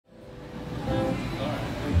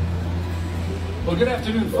Well, good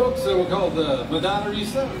afternoon, folks. We're called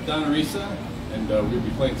Donneresa, and we'll be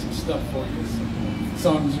playing some stuff for you. Some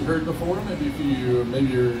songs you've heard before, maybe your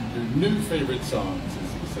new favorite songs,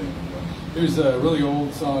 as you say. Here's a really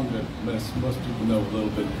old song that most people know a little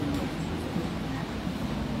bit.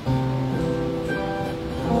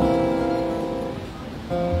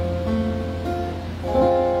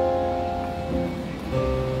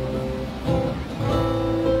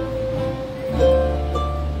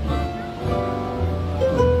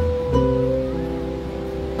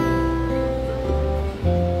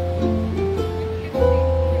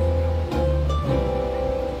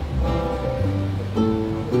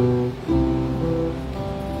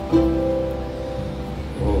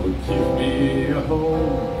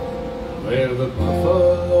 Where the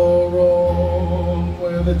buffalo roam,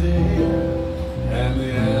 where the deer and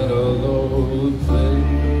the antelope play,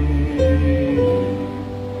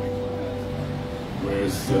 where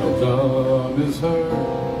seldom is heard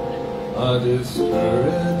a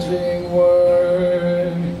discouraging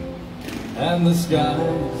word, and the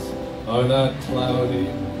skies are not cloudy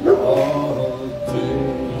all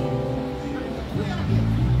day.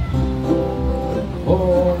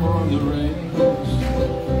 Home on the range,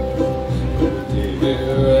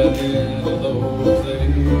 and the antelope play,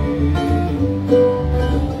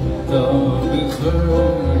 dumb is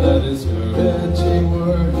heard a discouraging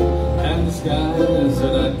word, and the skies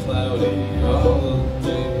are not cloudy all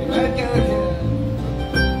day.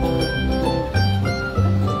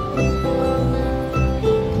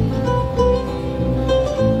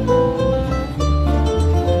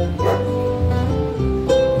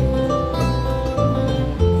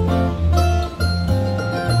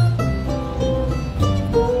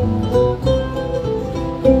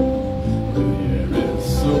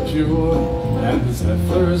 And the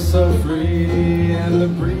zephyr's so free, and the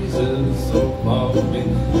breezes so balmy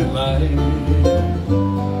and light,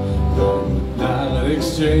 I would not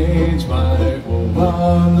exchange my home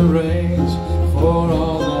on the range for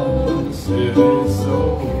all of the city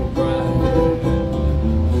so bright.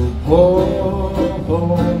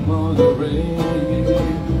 Home on the range,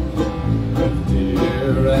 with the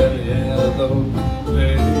deer and the antelope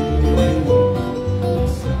play,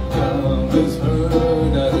 sound is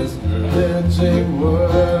heard at his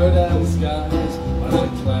word, and the skies are not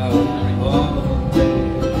cloudy all day.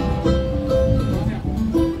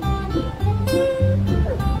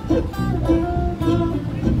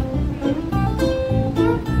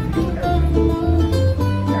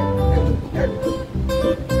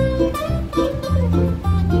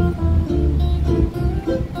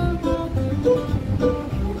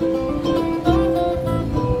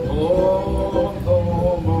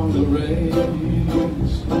 Home on the range,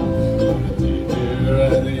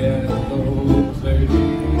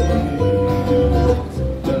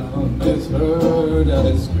 heard a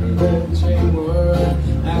discouraging word,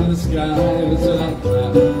 and the skies are not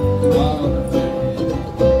cloudy all day,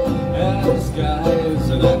 and the skies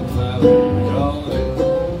are not cloudy all day.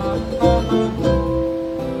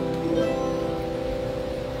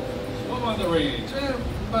 Home on the range,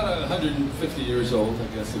 about 150 years old, I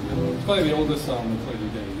guess it is. It's probably the oldest song we play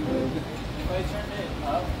today. If I turn it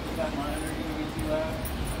up, is that monitor going to be too loud?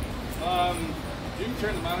 You can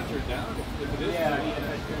turn the monitor down if it is. Yeah, if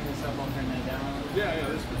I turn this up, I'll turn that down. Yeah,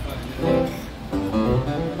 this would be fun.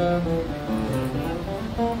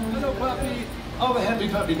 Hello, puppy. All the happy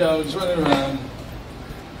puppy dogs running around.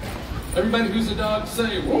 Everybody who's a dog,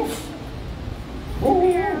 say woof.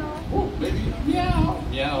 Woof. Woof. Maybe meow.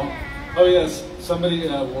 Meow. Oh yes, somebody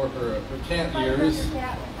wore her cat ears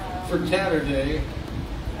for Catter Day.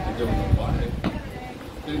 I don't know why.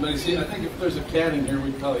 Anybody see? I think if there's a cat in here,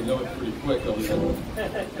 we'd probably know it pretty quick.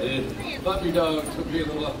 Puppy dogs would be a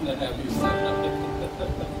little on the happy side.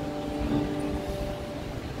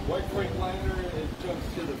 White Freightliner, it jumps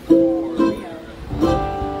to the floor.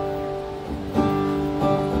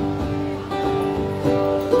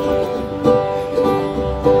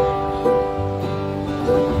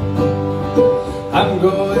 I'm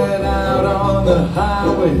going out on the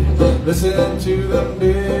highway, listen to the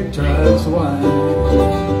big trucks whine.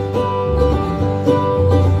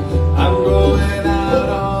 I'm going out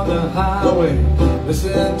on the highway,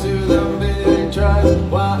 listen to the big trucks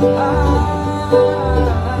whine.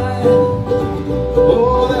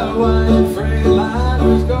 Oh, that white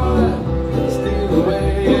Freightliner's gonna steal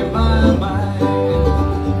away my mind.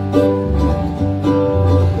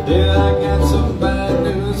 Yeah, I got some bad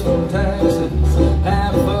news from Texas.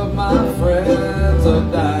 Half of my friends are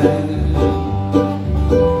dying.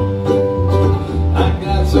 I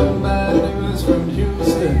got some bad news from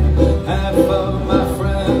Houston. Half of my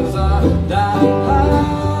friends are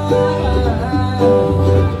dying.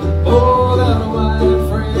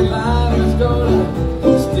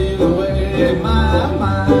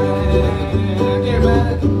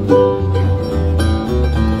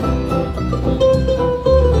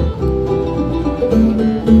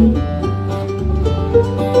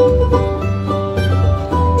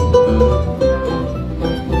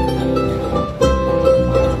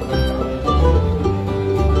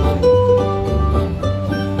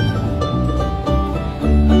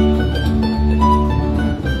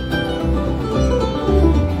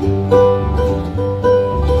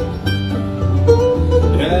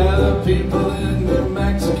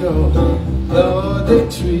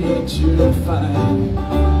 find.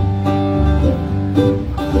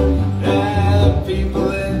 Yeah,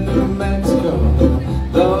 people in New Mexico,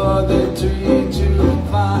 though they treat you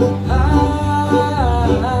fine.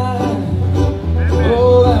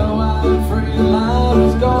 Oh, that white free line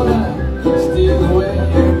is gonna steal away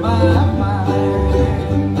my mind.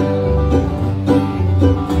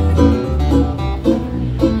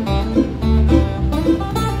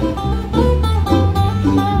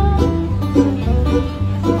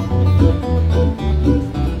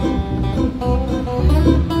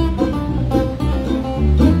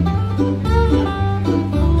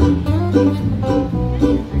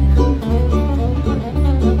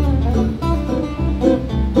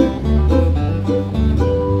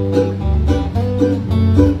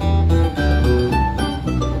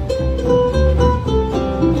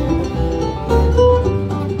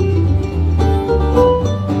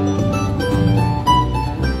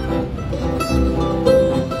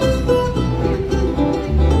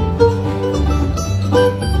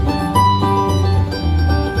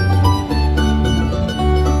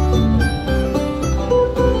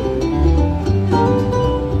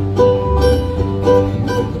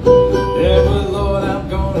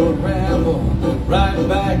 Right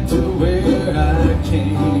back to where I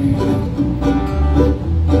came.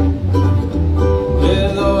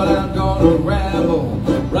 Yeah, Lord, I'm gonna ramble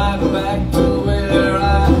right back to where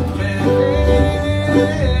I came.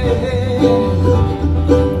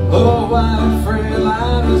 Oh, white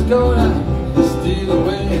Freightliner is gonna steal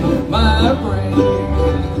away my brain.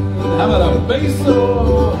 How about a bass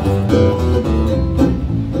solo?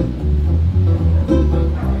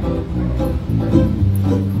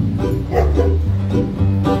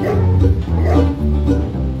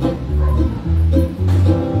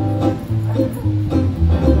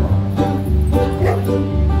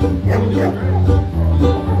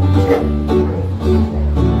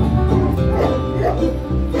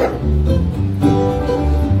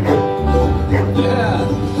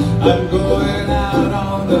 I'm going out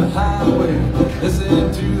on the highway,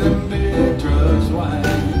 listening to them big trucks whine.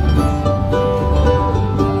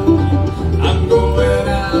 I'm going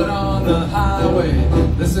out on the highway,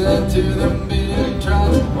 listening to them big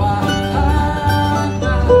trucks whine.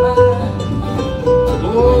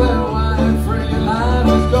 Oh, that white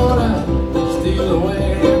Freightliner is gonna steal away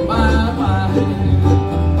my mind.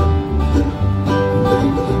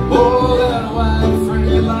 Oh, that white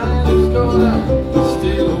Freightliner is gonna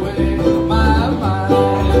steal away my mind.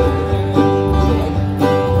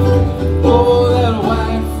 Oh, that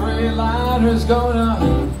white Freightliner's gonna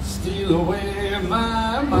steal away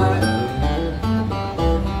my mind.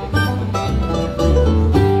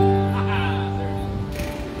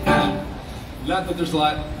 Not that there's a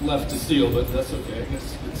lot left to steal, but that's okay. I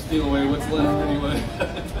guess you can steal away what's left anyway.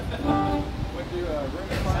 What do Ring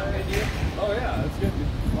of Fire idea? Oh yeah, that's good.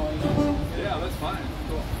 Yeah, that's fine.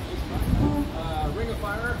 Cool. Ring of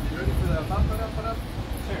Fire, you ready for the pop it up?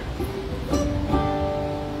 Sure.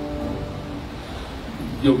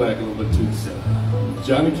 Go back a little bit to this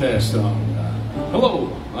Johnny Cash song.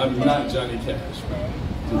 Hello, I'm not Johnny Cash.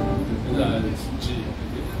 It's G. Is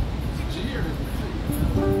it G or is it C?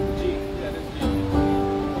 G. Yeah, it's G.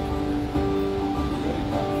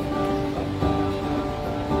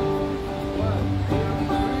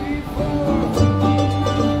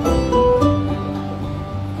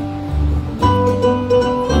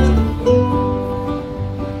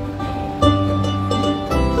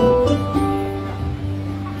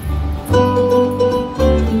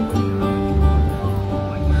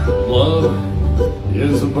 Love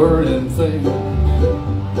is a burning thing,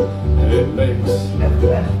 and it makes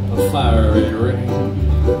a fiery ring.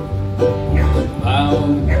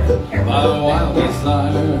 Bound by a wild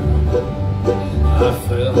desire, I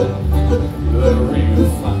fell into a ring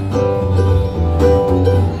of fire.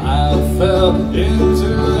 I fell into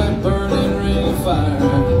that burning ring of fire.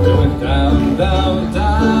 It went down, down,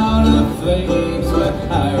 down, and the flames went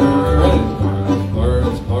higher, and it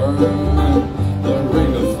burns, burns, burns. The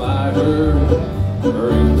ring of fire,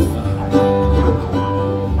 ring of fire.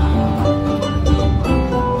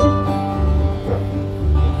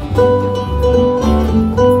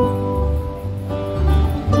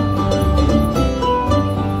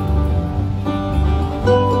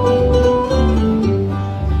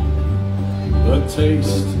 The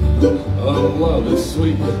taste of love is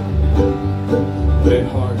sweet when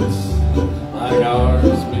hearts like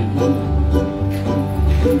ours meet.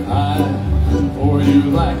 I for you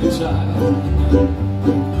like a child.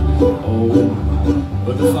 Oh,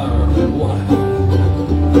 but the fire went wild.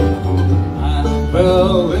 I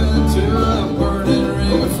fell into a burning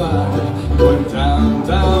ring of fire. Went down,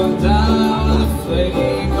 down, down, the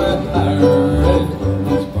flame went higher.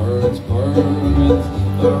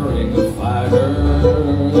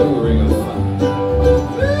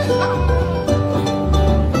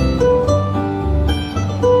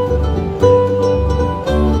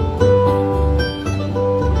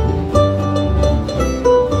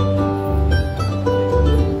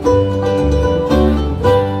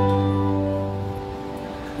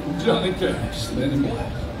 spinning me.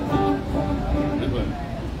 Good one.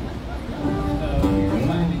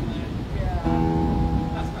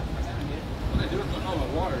 What I do with all the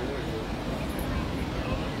water, there you go.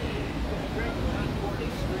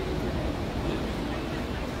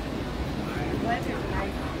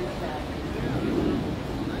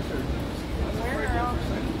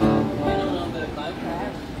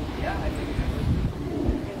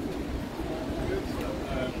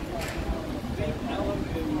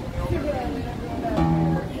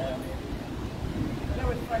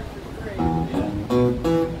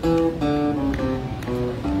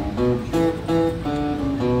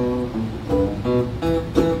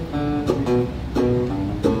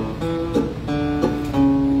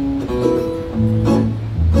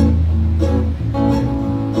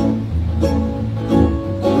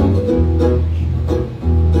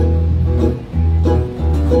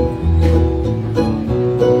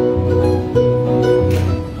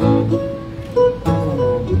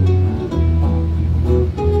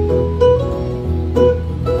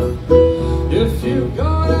 If you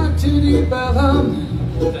go down to the Bellum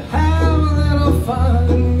to have a little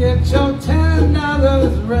fun, get your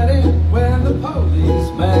 $10 ready when the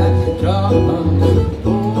policeman comes.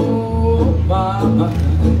 Oh, mama,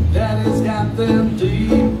 daddy's got them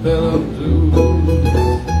deep Bellum blues.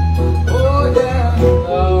 Oh yeah,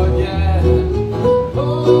 oh yeah.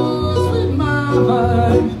 Oh, sweet mama,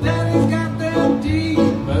 daddy's got them deep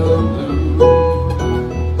Bellum blues.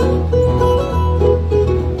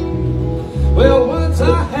 Well, once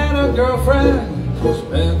I had a girlfriend who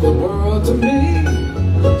meant the world to me.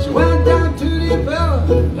 She went down to the Bella,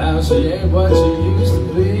 now she ain't what she used to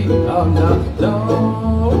be. Oh no,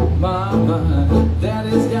 no, mama,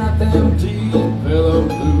 daddy's got them deep Bella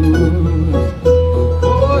blues.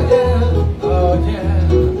 Oh yeah, oh yeah.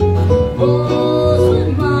 Oh,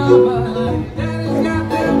 sweet mama, daddy's got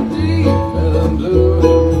them deep Bella blues.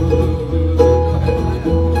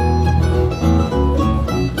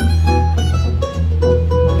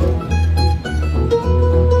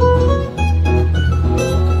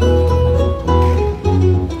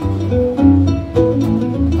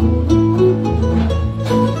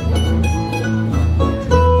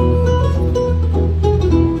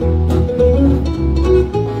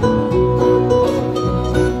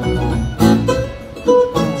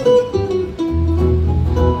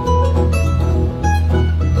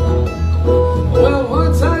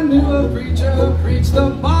 Preached the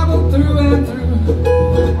Bible through and through.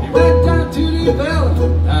 He went down to the Bella,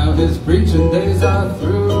 now his preaching days are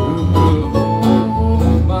through.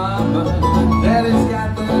 Oh, mama, daddy's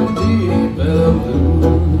got them deep Bella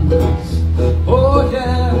blues. Oh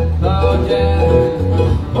yeah, oh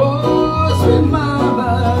yeah. Oh, sweet mama,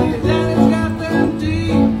 daddy's got them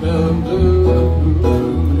deep Bella blues.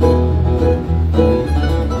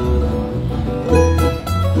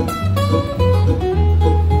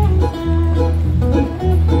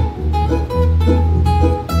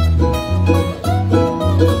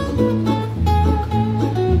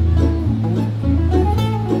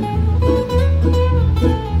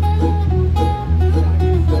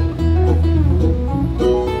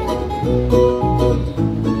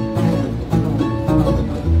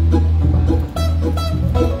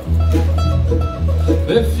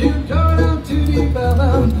 If you go down to the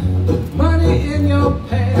Bellum with money in your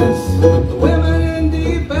pants, the women in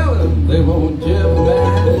the Bellum, they won't give a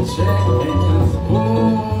man a chance.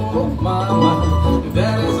 Oh, mama, your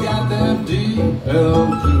daddy's got them deep Bellum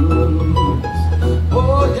blues.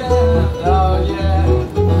 Oh yeah, oh yeah.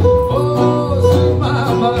 Oh, sweet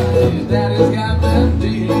mama, your daddy's got them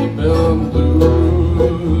deep Bellum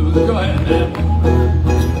blues. Go ahead, man.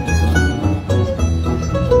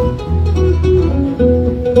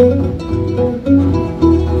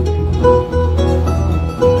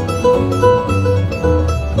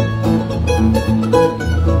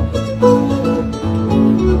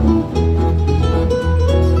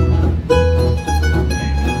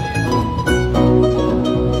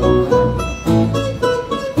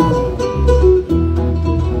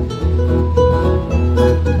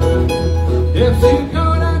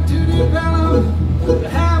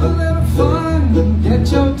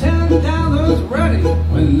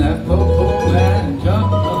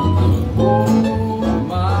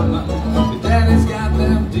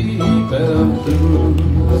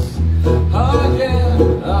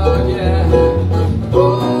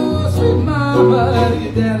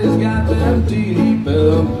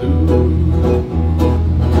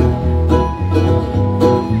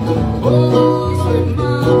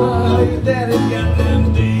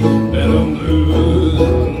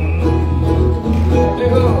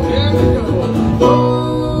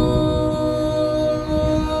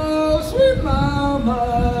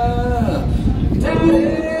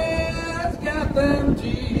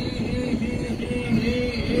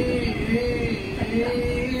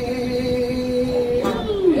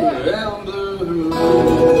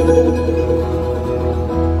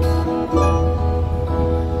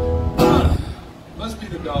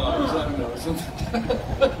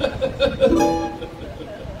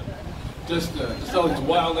 Just all these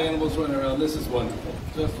wild animals running around. This is wonderful.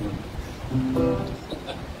 Just wonderful.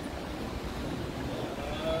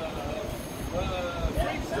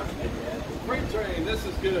 Freight train. This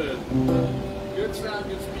is good. Good sound,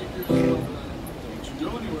 good speakers. Don't you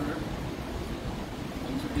go anywhere.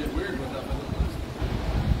 Things would get weird without my little list.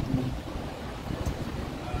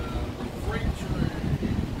 Freight train.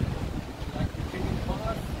 Like the king of the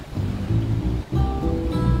pod.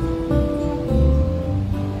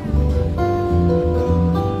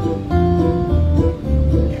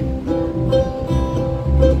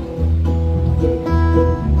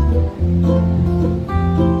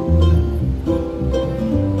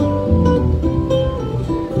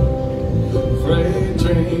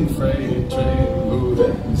 Freight train,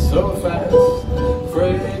 moving so fast.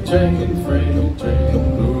 Freight train,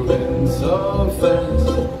 moving so fast.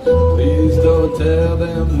 Please don't tell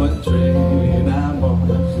them what train I'm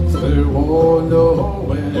on, so they won't know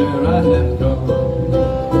where I have gone.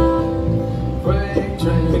 Freight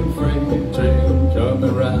train,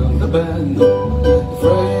 coming round the bend.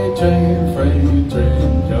 Freight train,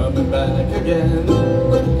 coming back again.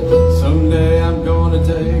 Someday I'm gonna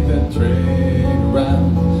take that train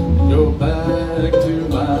around, go back to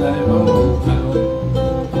my hometown.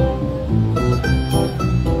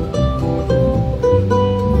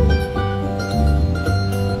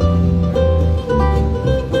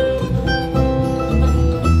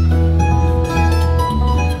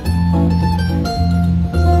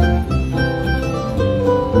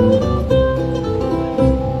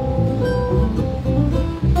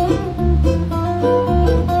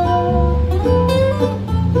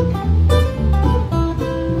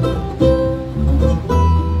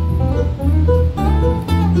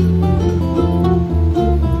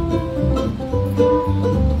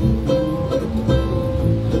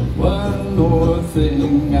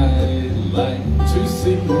 Thing I'd like to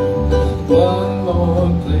see, one more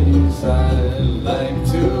place I'd like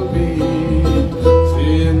to be,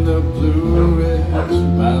 seeing the Blue Ridge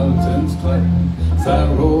Mountains climb as I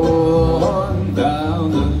roll on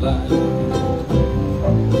down the line.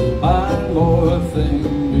 One more thing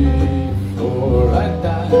before I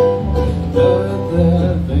die,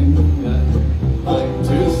 another thing I'd like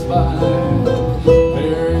to spy,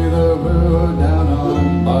 bury the moon down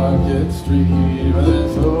on Market Street.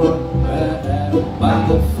 There's all at my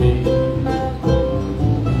feet.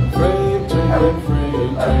 Freight train,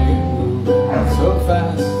 moving so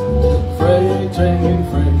fast. Freight train,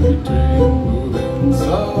 moving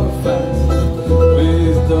so fast.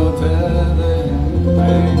 Please don't tell them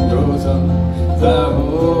it goes on, I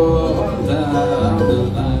hold down the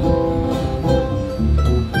line.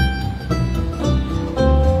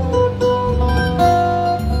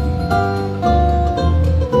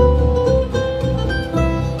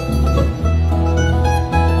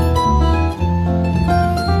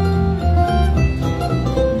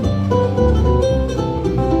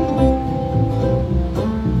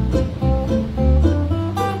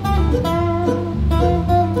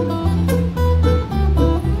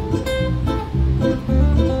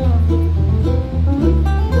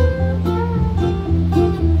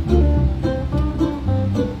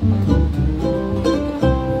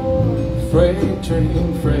 Freight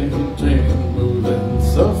train, moving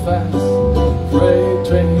so fast. Freight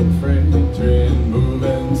train,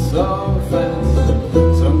 moving so fast.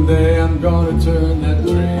 Someday I'm gonna turn that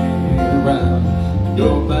train around and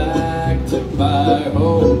go back to my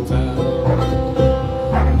hometown.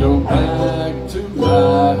 Go back to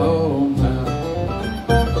my hometown.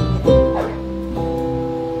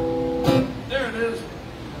 There it is.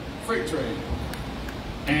 Freight train.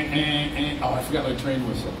 Oh, I forgot my train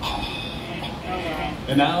whistle.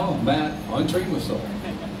 And now, Matt, on train whistle.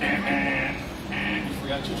 You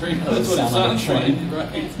forgot your train whistle. That's what it sounds like,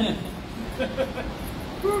 right?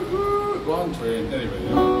 Wrong train. Anyway,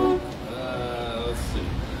 let's see.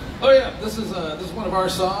 Oh yeah, this is one of our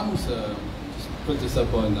songs. Just put this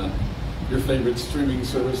up on your favorite streaming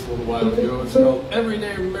service a little while ago. It's called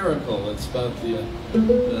Everyday Miracle. It's about the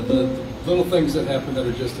little things that happen that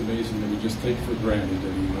are just amazing that we just take for granted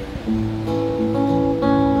anyway.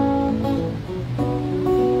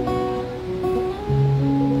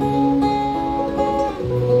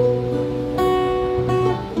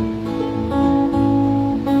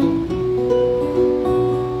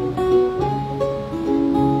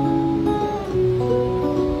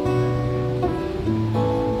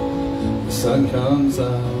 Sun comes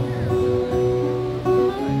out,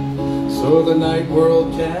 so the night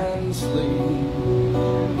world can sleep.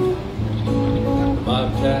 The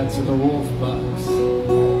bobcats in the wolf box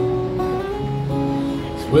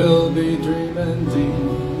we'll be dreaming deep.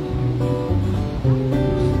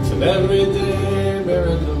 It's an everyday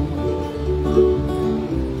miracle,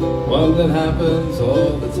 one that happens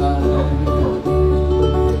all the time.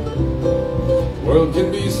 The world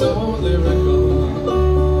can be so lyrical,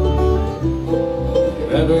 you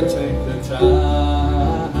ever take the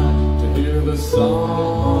time to hear the song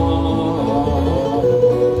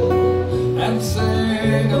and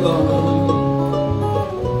sing along.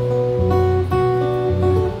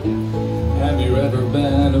 Have you ever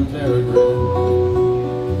been a paragraph?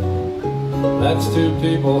 That's two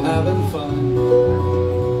people having fun.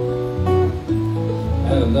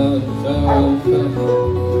 And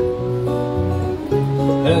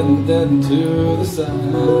heading dead to the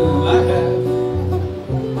sun. I have.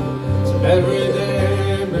 It's an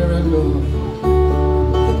everyday miracle,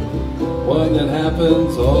 one that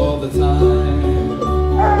happens all the time.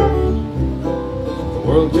 The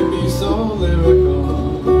world can be so lyrical,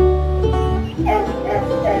 you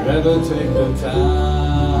ever take the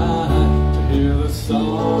time to hear the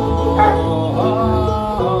song,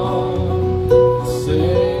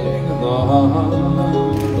 sing along.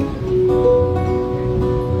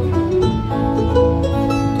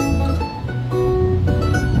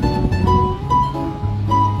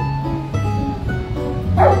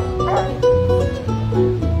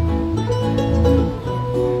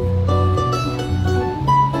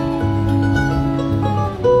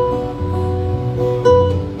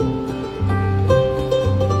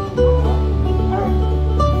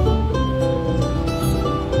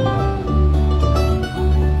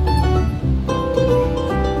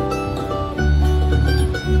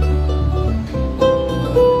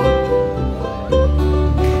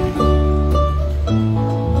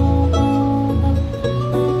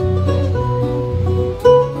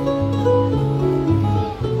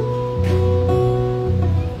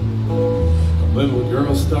 Little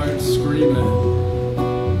girl starts screaming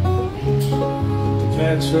to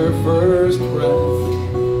catch her first breath.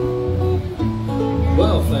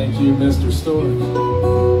 Well, thank you, Mr. Stork.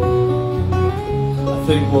 I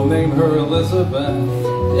think we'll name her Elizabeth.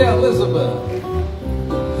 Yeah, Elizabeth.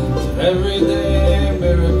 It's an everyday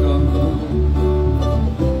miracle,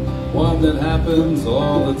 one that happens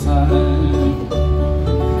all the time.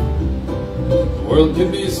 The world can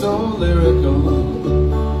be so lyrical,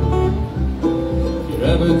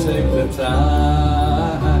 ever take the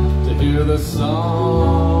time to hear the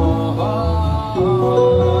song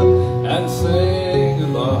and sing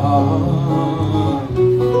along.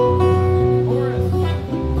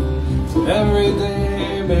 It's an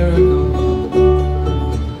everyday miracle,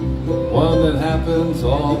 one that happens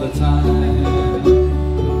all the time. The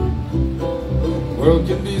world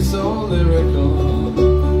can be so lyrical,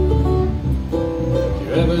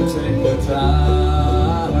 you ever take the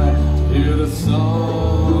time hear the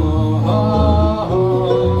song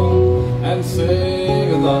and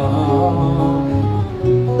sing along.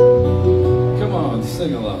 Come on,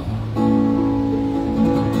 sing along.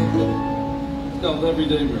 It's called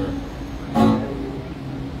Everyday Miracle.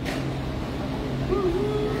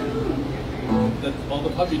 That all the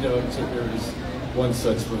puppy dogs are here is one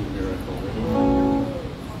such little miracle.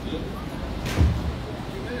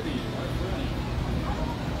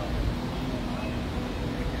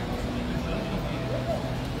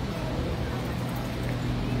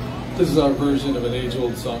 This is our version of an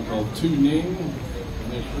age-old song called Tu Ning. You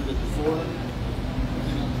may have heard it before.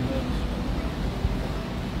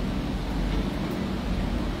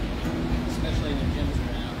 Especially when Jim's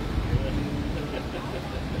around.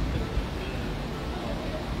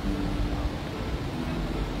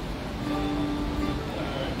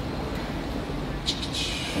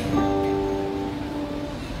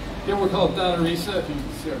 Here we're called Donneresa, if you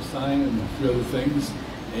can see our sign and a few other things.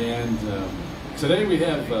 And today we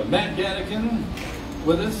have Matt Gattikin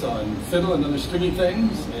with us on fiddle and other stringy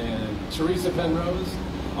things, and Teresa Penrose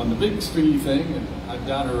on the big stringy thing, and I'm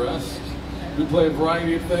Donneresas. We play a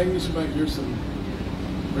variety of things. You might hear some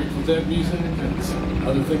Grateful Dead music and some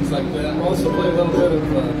other things like that. We'll also play a little bit of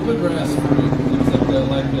bluegrass for you, things like that,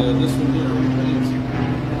 like this one here.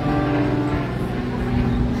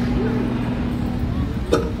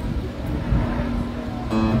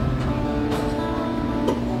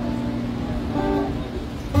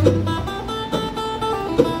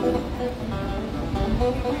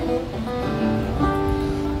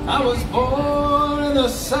 I was born in the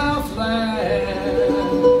Southland,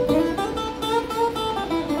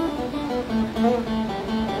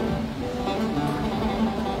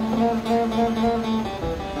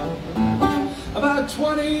 about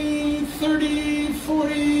 20, 30,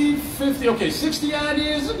 40, 50, okay, 60 odd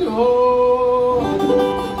years ago.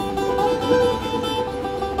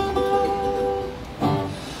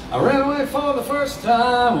 I ran away for the first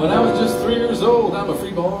time when I was just 3 years old. I'm a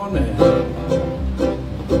freeborn man.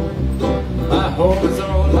 My home is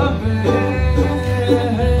on my bed.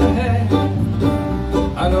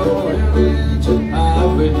 I know every inch of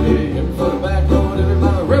highway, every foot of back road, every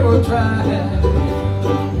mile of railroad track.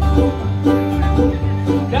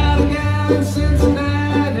 Got a gal in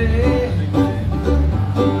Cincinnati,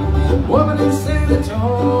 woman in San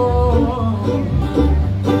Antonio.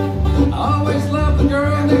 I always loved the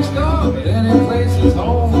girl next door, but any place is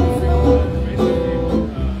home.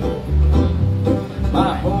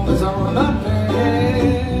 My home is on my bed.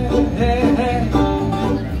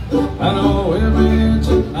 I know every inch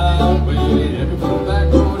of highway, every foot of back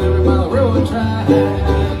road, every mile of railroad track.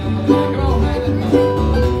 Come on, man.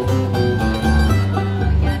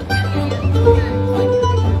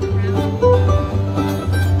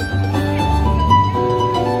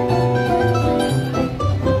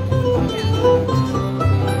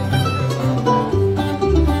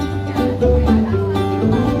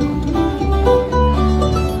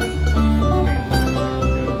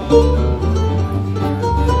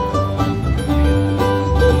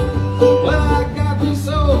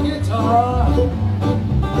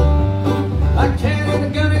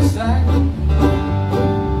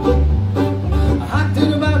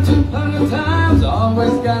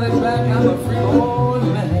 Always got it back, I'm a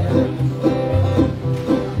freeborn man.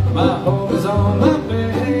 My home is on my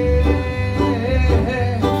bed.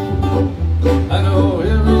 I know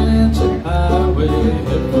every inch of highway,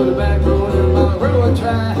 every foot of back road, every mile of railroad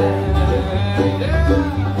track.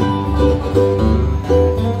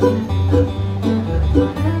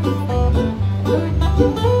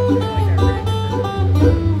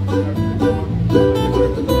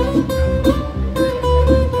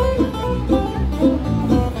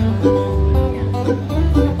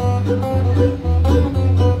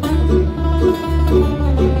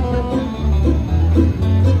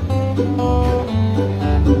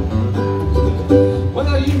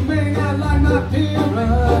 Well, you may not like my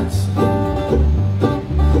appearance,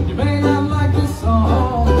 you may not like this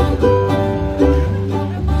song,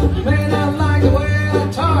 you may not like the way I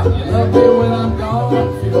talk. You love me when I'm gone,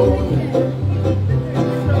 if you don't know.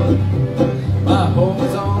 My home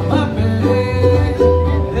is on my bed.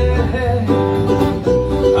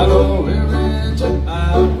 I know every inch of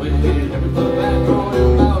highway, every foot back road,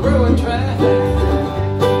 every mile of railroad track.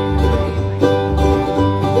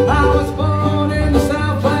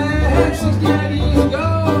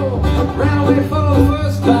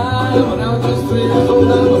 When I was just 3 years old,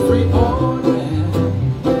 I'm a freeborn man.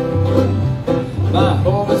 My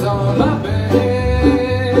home is on my bed.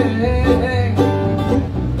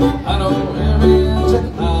 I know every inch of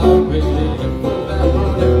highway, every foot of that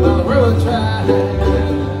road, every mile of railroad track.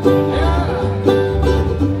 Yeah.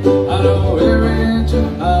 I know every inch of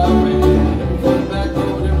highway, every foot of that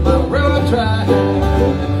road, every mile of railroad track.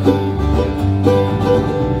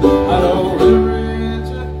 I know every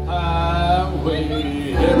inch of highway,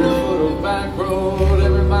 every back road,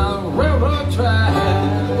 every mile of railroad track.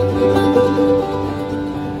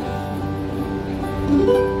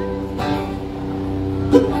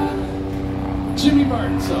 Jimmy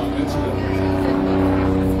Martin song, that's good.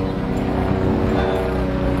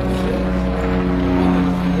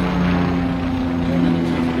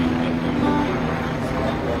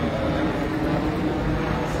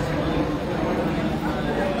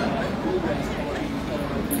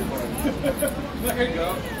 There you go.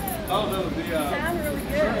 Oh, no, the sound really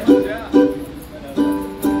good. Yeah.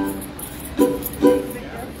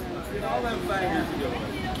 Get all them bangers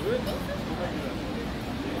going.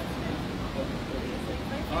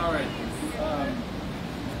 All right.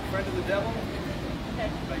 Friend of the devil. Okay.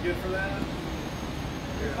 Am I good for that?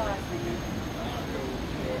 You're awesome.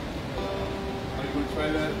 Are you going to try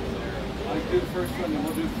that? I'll do the first one, then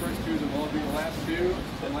we'll do the first two, then we'll do the last two.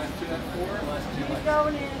 Then last two, that's four. Last two. He's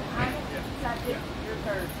going in. I got your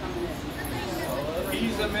third coming in.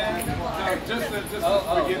 He's a man. No, just the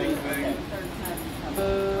beginning thing.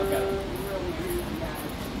 Okay.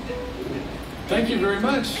 Thank you very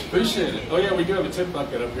much. Appreciate it. Oh yeah, we do have a tip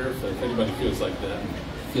bucket up here if anybody feels like that.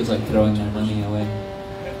 Feels like throwing their money away.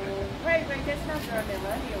 Wait, that's not throwing their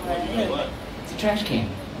money away. Well, you know what? It's a trash can.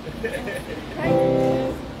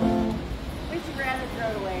 We should rather throw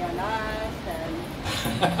it away on us than...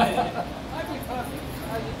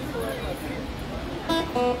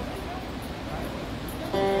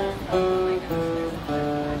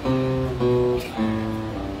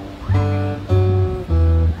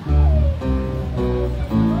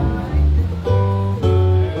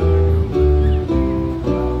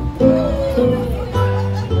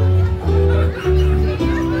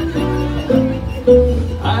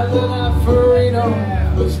 I driving out for Reno,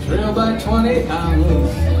 was trailed by 20 hounds.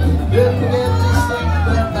 Didn't get to sleep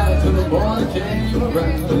that night till the boy came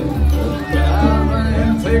around. But I'll run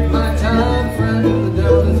and take my time, friend, the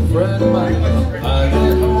devil is a friend of mine. I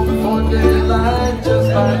get home before daylight, just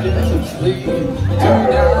might get some sleep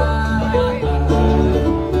tonight.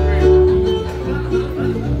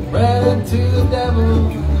 Ran into the devil,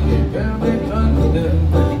 he barely couldn't live.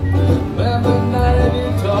 Every night he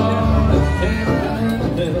taught and came in the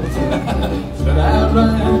hills. Said I'd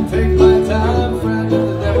run and take my time, friend, the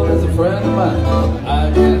devil is a friend of mine. I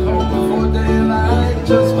get home before daylight,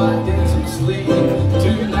 just might get some sleep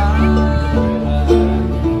tonight.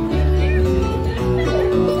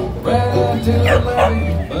 Ran into the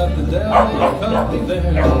levee, but the devil caught me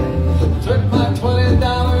there. Took my $20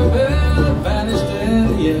 bill and vanished in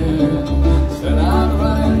the air. Said I'd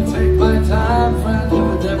run and take my time, friend, the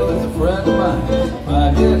devil is a friend of mine.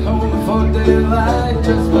 I get home before daylight,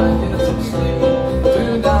 just might get some sleep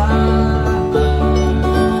tonight.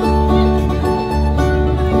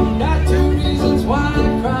 Got two reasons why I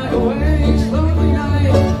cry away slowly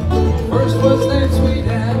night. First was named Sweet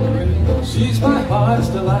Anne, she's my heart's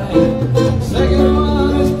delight. Second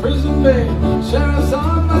one is Prison Babe, sheriff's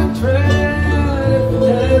on my trail. If he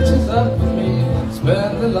catches up with me,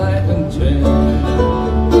 spend the life in jail.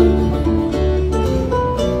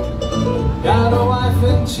 Got a wife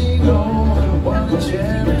in Chino and one in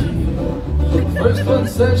Cherokee. First one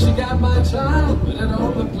said she got my child, but it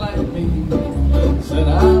don't look like me. Said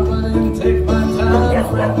I'll run and take my time,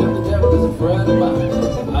 friend, and the devil is a friend of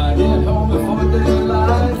mine. I get home before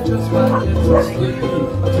daylight, just might get some sleep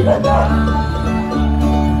tonight.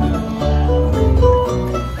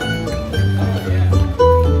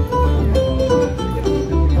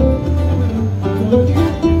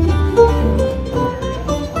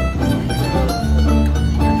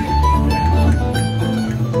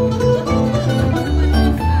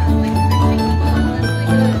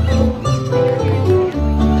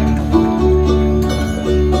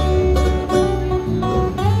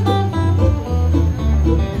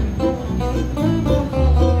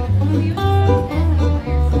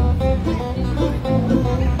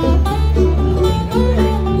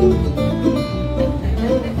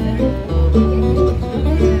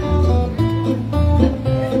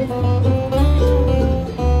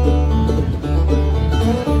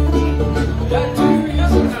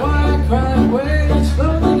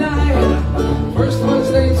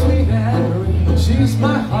 She's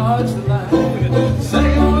my heart's delight.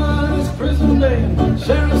 Second one is Prison Babe,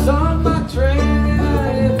 sheriff's on my trail.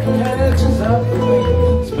 If he catches up with me,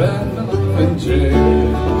 spend my life in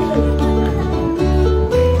jail.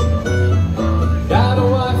 Got a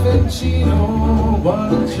wife in Chino,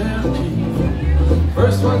 one in Cherokee.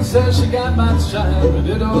 First one says she got my child, but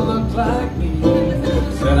it don't look like me.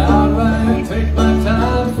 Said I'll run and take my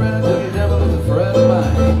time, friend, the devil is a friend of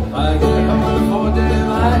mine. I get home before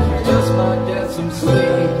daylight, just might get some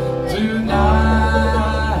sleep tonight.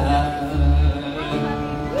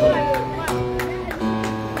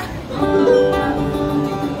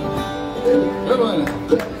 Good one.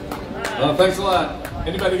 Well, thanks a lot.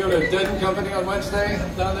 Anybody go to Dead and Company on Wednesday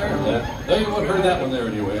down there? Yeah. No, you wouldn't heard that one there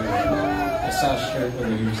anyway. I saw a shirt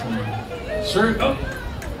over here somewhere. Shirt? Oh.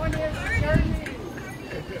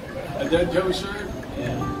 A Dead Joe shirt?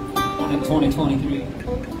 Yeah. In 2023.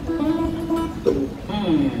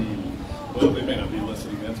 Well, they may not be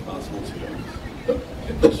listening. That's possible too.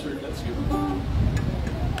 Get this shirt. That's good.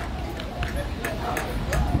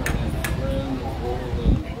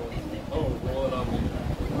 Oh, roll it on me.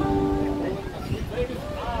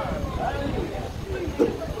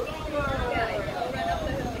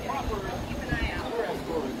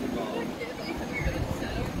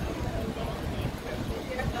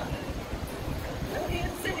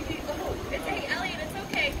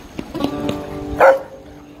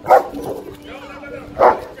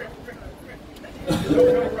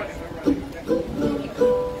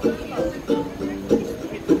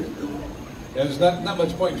 Yeah, there's not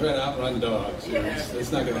much point in trying to outrun dogs.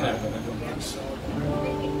 It's not going to happen. I don't think so.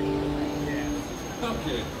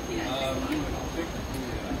 Okay.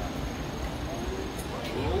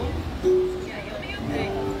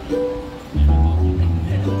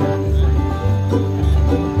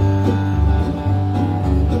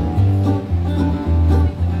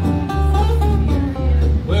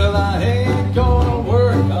 Well, I ain't gonna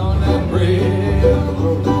work on that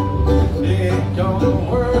railroad. Ain't gonna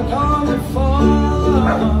work on the farm.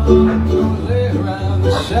 Gonna lay around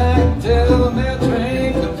the shack till the mail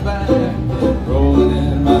train comes back, rolling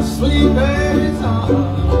in my sweet baby's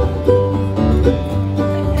arms.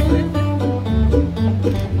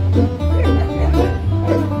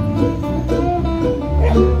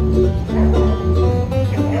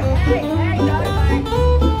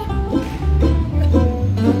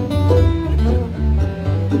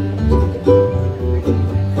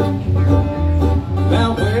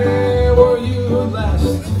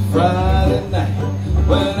 Friday night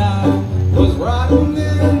when I was rotting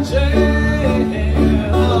in jail.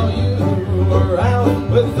 Oh, you were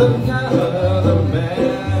out with another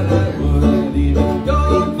man. I wouldn't even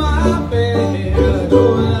go to my bed,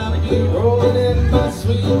 going out and get rolling in my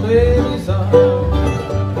sweet baby's arms,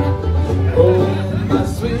 rolling in my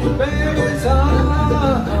sweet baby's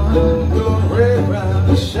arms, going right round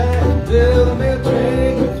the shack till the milk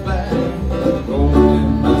train comes back, rolling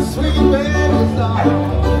in my sweet baby's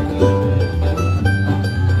arms.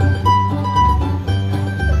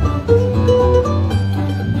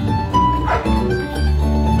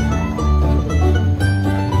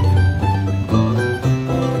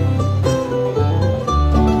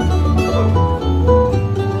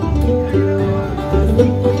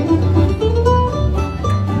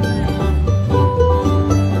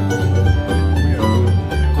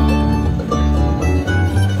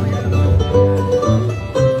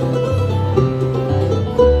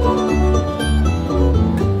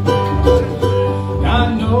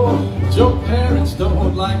 Your parents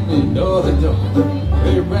don't like me, no they don't.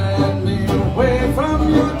 They ran me away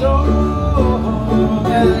from your door.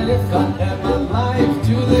 And if I had my life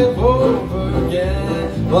to live over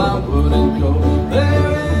again, well I wouldn't go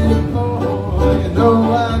there anymore. You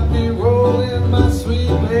know I'd be rolling my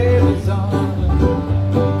sweet baby's arms,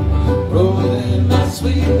 rolling my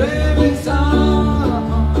sweet baby's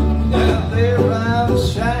arms, and lay around the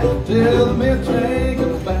shack till the milk train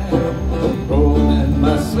comes back, rolling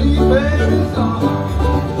my sweet baby's arms.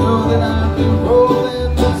 Know that I've been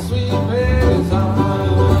rolling my sweet baby's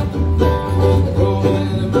arms,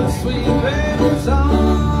 rolling my sweet baby's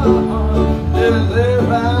arms, and lay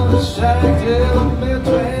around the shack till the milk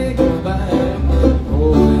train comes back,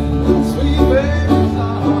 rolling my sweet baby's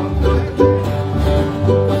arms.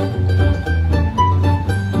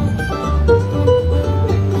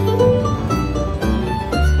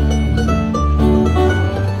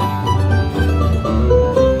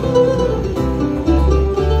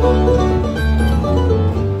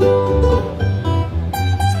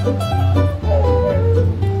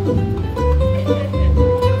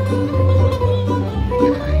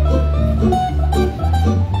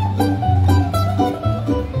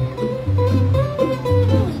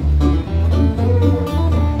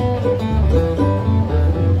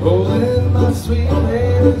 Sweet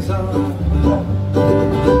baby's arms,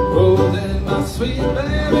 rolling my sweet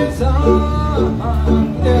baby's arms,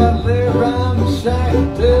 yeah, lay around the shack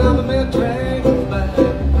till the milk train comes back,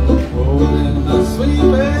 rolling my sweet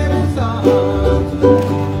baby's arms,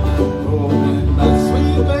 rolling my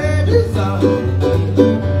sweet baby's arms,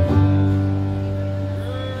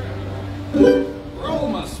 roll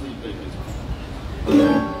my sweet baby's arms.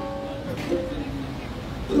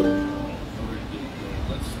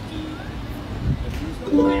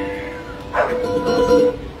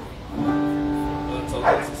 That's all,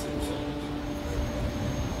 that's the same thing.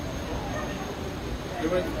 Do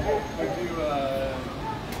I do,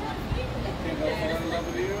 Can't Help Falling in Love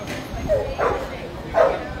with You?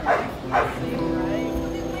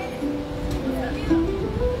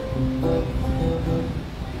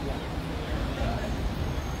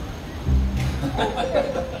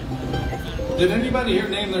 Did anybody here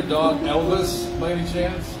name their dog Elvis by any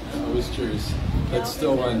chance? I was curious. That's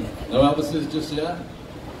still one. No Elvises just yet?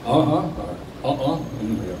 Uh-huh. Uh-uh.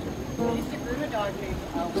 Used to groom a dog named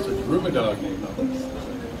Elvis. Just a groom a dog named Elvis.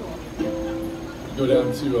 Go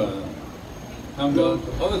down to Hound Dog.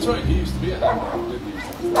 Oh, that's right. He used to be a hound dog, didn't he?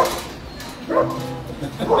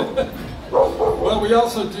 Well, we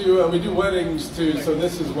also do we do weddings too. So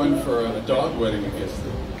this is one for a dog wedding, I guess.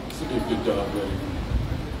 This would be a good dog wedding.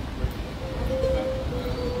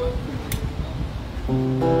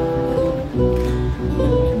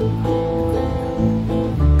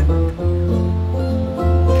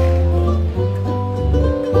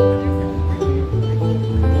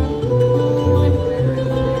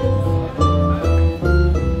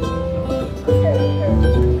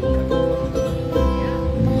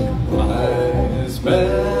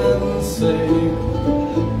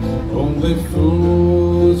 Only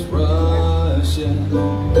fools rush in,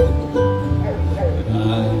 and I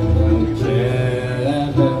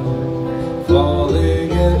can't help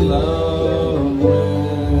falling in love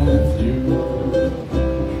with you.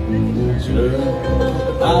 Should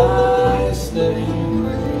I stay,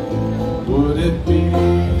 would it be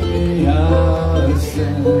a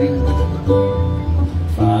sin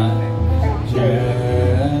if I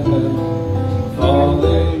can't help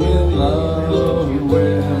falling in love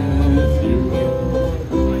with you?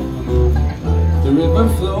 The river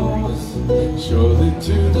flows surely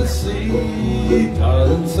to the sea,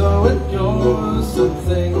 darling, so it goes. Some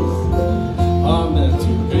things are meant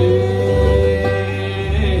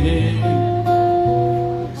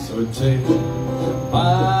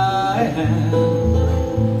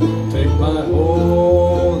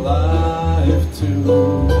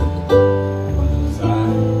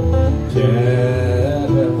Yeah,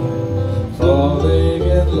 falling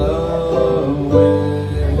in love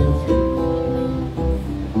with you.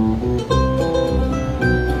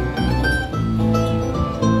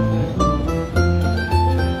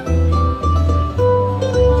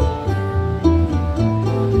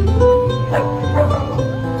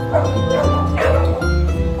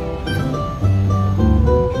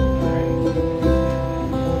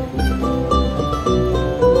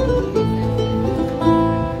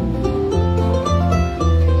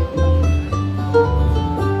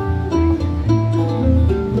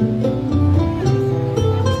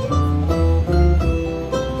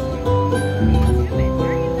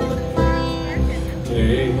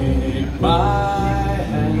 Take my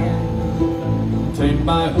hand, take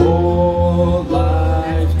my whole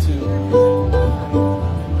life too.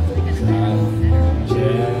 I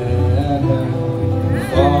can't help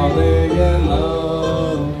falling in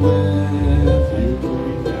love with you.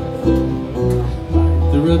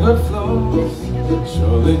 The river flows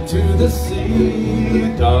surely to the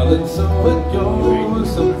sea, darling, so it goes.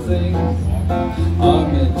 Some things are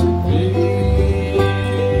meant to be.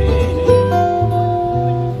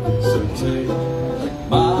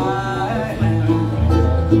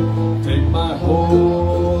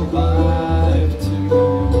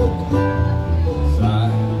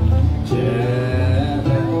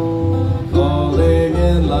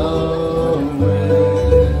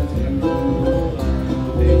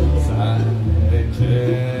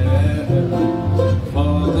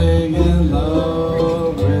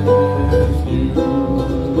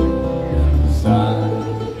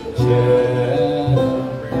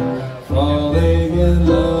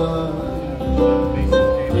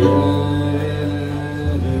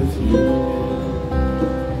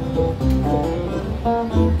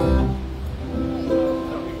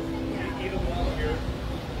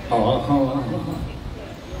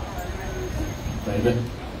 Baby.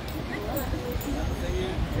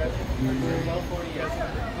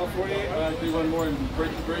 Oh, 48. Do one more and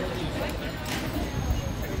break the break.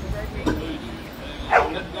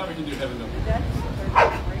 Now we can do heaven.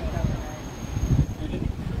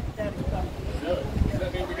 Does that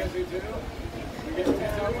mean we get to do two? We get to do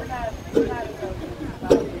two?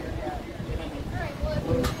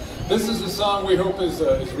 This is a song we hope is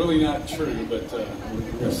really not true, but we're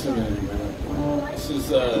going to sing it anyway. This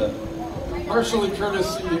is partially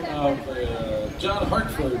courtesy of John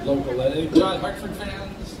Hartford local. Any John Hartford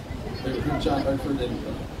fans? Maybe heard John Hartford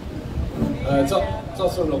anyway. It's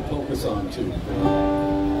also a little polka song too.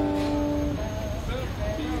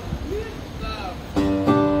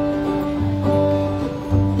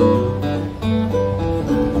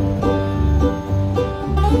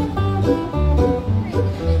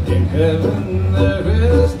 In heaven there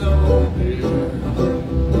is no beer.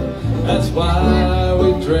 That's why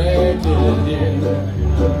we drink it here.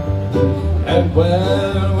 And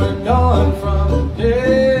when we're gone from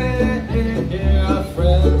here, our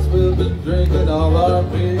friends will be drinking all our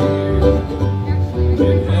beer.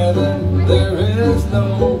 In heaven there is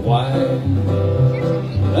no wine.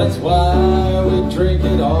 That's why we drink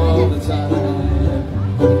it all the time.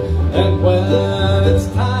 And when it's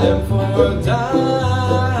time for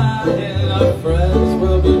dying, our friends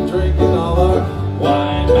will be drinking all our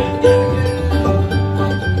wine.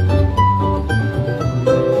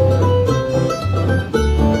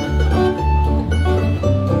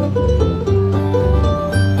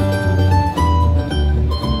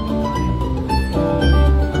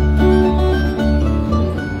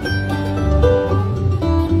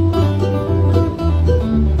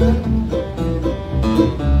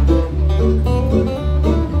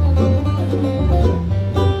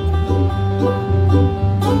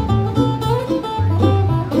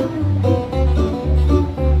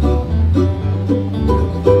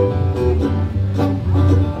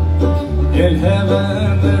 In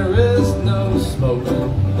heaven there is no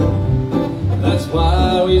smoking. That's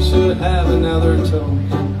why we should have another toke.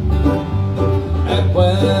 And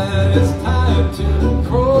when it's time to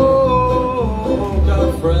croak,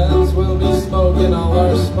 our friends will be smoking all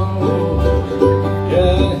our smoke.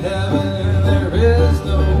 Yeah, in heaven there is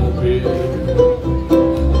no beer.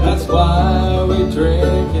 That's why we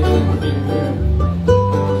drink it here.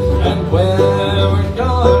 And when we're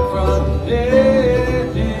gone from here,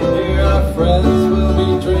 our friends will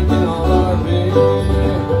be drinking all our beer.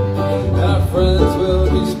 Our friends will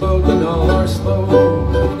be smoking all our smoke.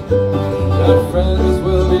 Our friends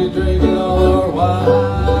will be drinking all our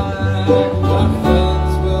wine. Our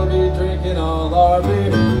friends will be drinking all our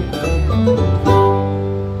beer.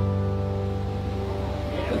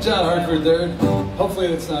 John Hartford there. Hopefully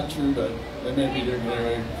that's not true, but they may be doing it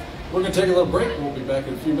anyway. We're going to take a little break. We'll be back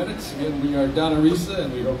in a few minutes. Again, we are Donneresa,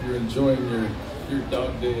 and we hope you're enjoying your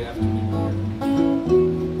dog day afternoon.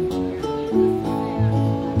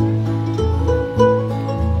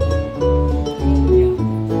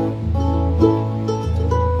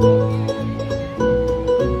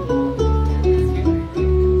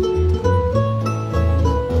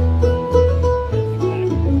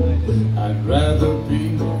 I'd rather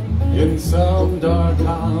be in some dark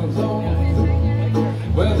hollow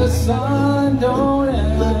where the sun don't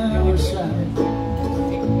ever shine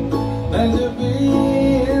than to be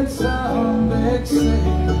in some big city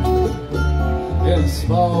in a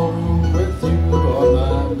small room with you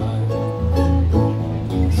on my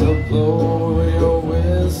mind. So blow your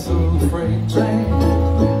whistle, freight train,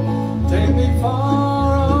 take me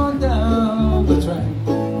far on down the track.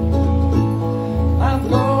 I'm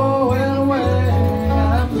going away,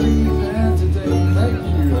 I'm leaving today. Thank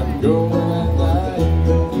you, I'm going and I ain't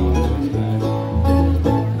going back.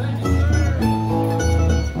 Thank you,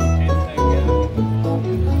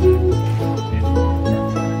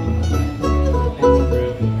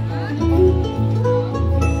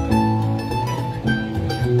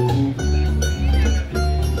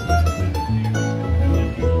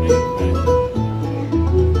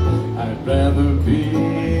 I'd rather be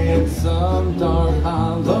in some dark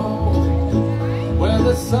hollow where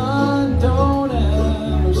the sun don't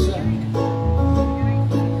ever shine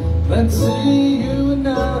than see you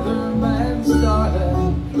another man's daughter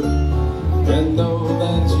and know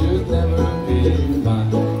that you'll never be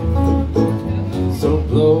mine. So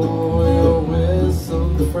blow your whistle,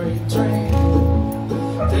 freight train,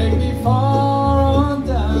 take me far on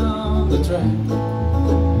down the track.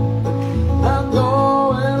 I'm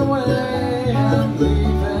going away, I'm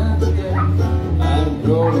leaving today. I'm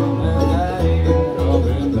going and I ain't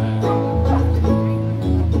coming back.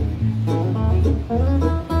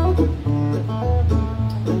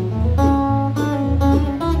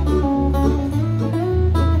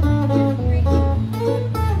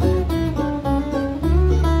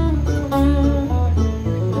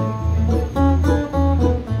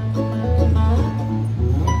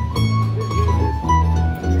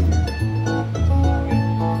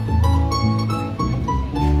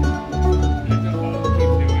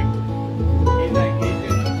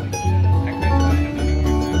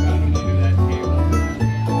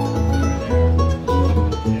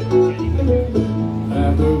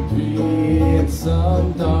 Rather be in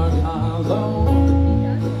some dark hollow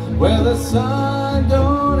where the sun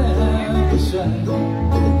don't ever shine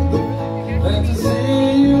than to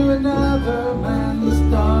see you another man's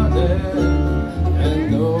daughter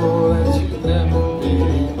and know that you'll never be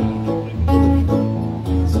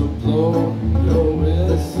mine. So blow your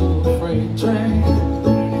whistle, freight train,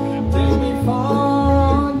 take me far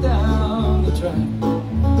on down the track.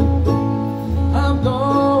 I'm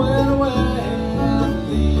going away, I'm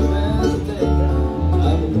leaving today.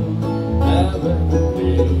 I'm never be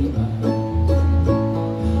mine.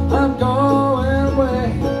 I'm going away,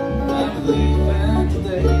 I'm leaving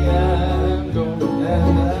today. I'm going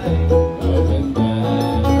and I ain't coming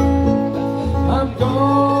back. I'm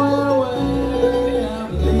going away,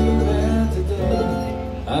 I'm leaving today.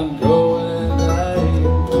 I'm going and I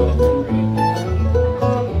ain't coming back.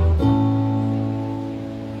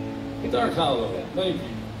 Dark Hollow, thank you.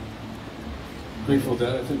 Grateful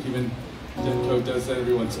Dead, I think even Dead Coat does that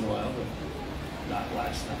every once in a while, but not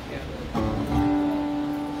last time.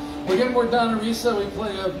 Again, we're Donneresa. We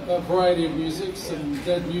play a variety of music, some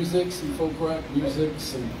dead music, some folk rock music,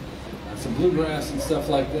 some bluegrass and stuff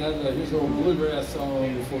like that. Here's a little bluegrass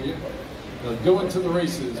song for you. Going to the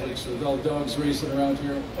Races, which with all dogs racing around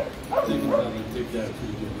here, you can probably dig that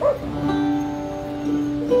pretty good.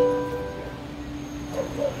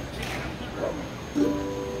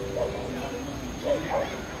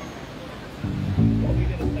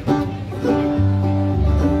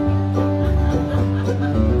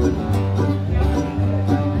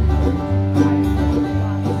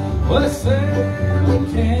 Well, they say we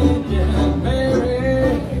can't get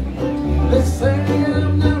married. They say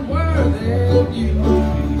I'm not worthy of you.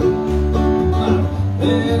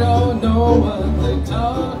 They don't know what they're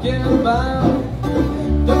talking about.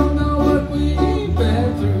 Don't know what we've been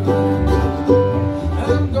through.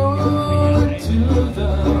 I'm going to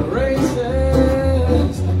the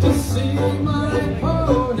races to see my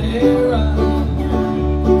pony run.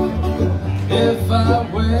 If I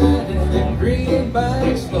went in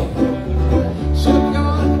greenback slow, should go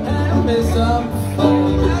and have me some fun.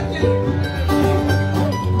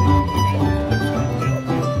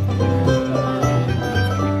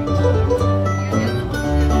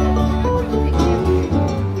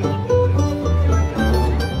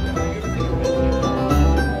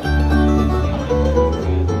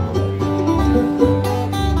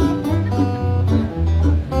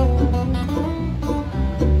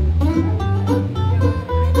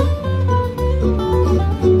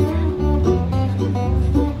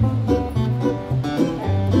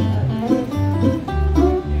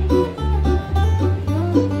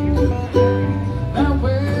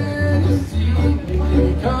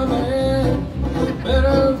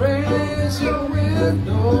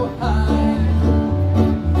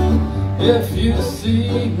 If you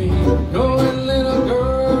see me going, little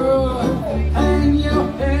girl, hang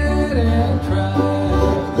your head and cry.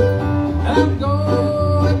 I'm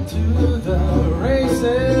going to the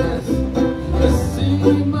races to see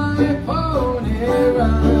my pony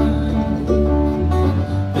ride.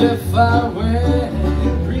 If I win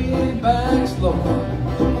greenbacks, Lord,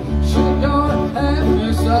 she's gonna have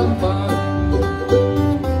me some fun.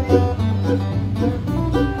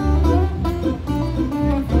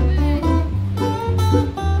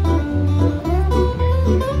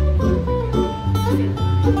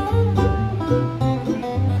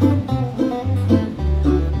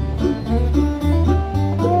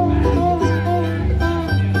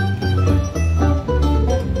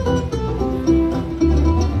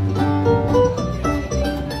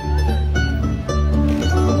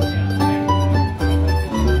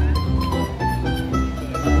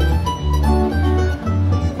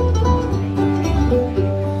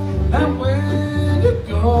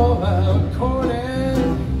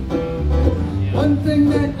 One thing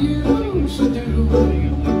that you should do,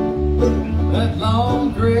 that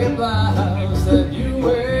long gray blouse that you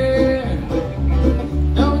wear,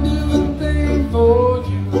 don't do a thing for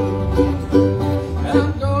you.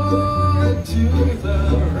 I'm going to the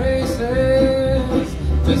races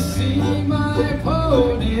to see my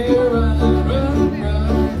pony run, run,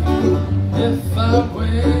 run. If I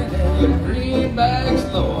win any greenbacks,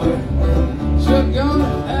 Lord, you're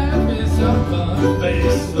gonna have me some fun.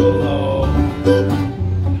 Bass so low.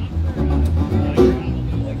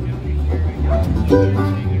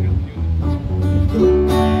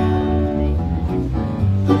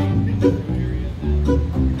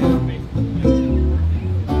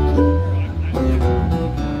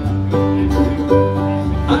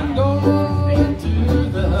 I'm going to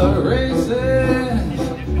the races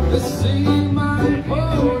to see my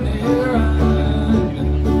pony run.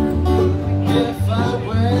 If I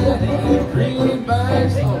win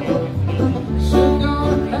greenbacks, Lord, sure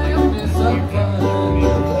gonna have me some fun.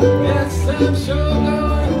 Yes, I'm sure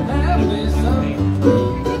gonna have me some fun.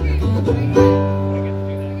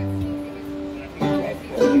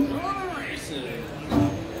 Donneresas.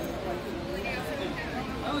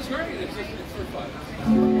 That was great. It's for fun.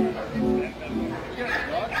 We got a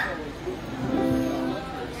dog solo.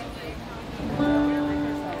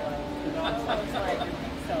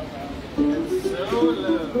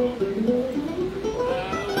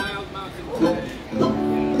 Wild mountain day.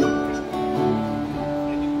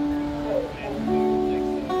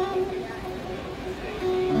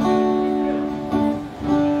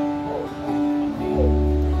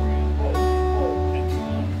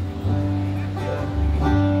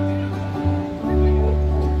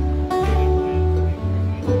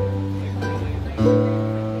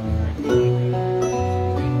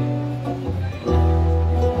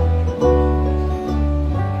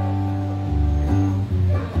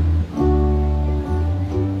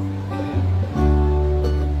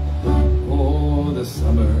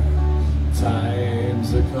 Summer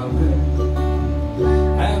times are coming,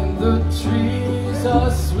 and the trees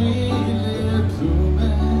are sweetly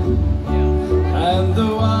blooming, and the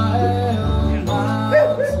wild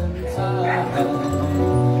mountain tide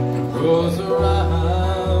goes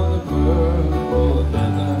around the purple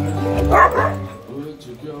heather. Would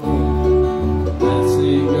you go,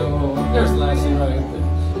 Lassie, go? There's Lassie right there.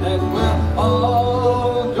 And we'll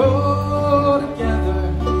all go together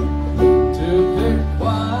to pick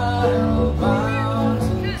wild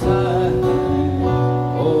mountain thyme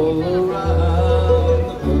all around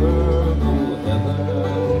the purple heather.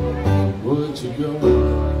 Would you go,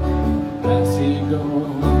 Lassie, go?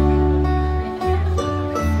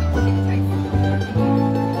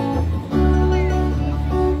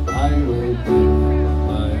 I will build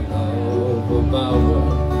my love a bower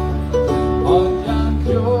on yon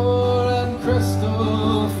pure and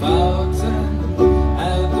crystal fountain,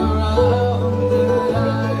 and around it I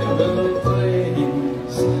will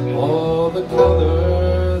place all the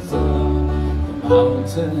colors of the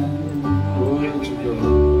mountain. Would you go,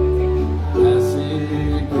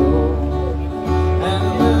 Lassie, go? And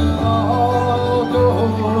we'll all go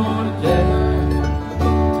together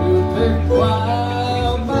to pick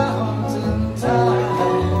wild mountain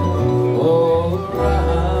thyme all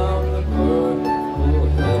around the purple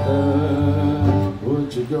heather. Would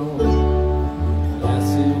you go,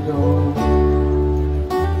 Lassie, go?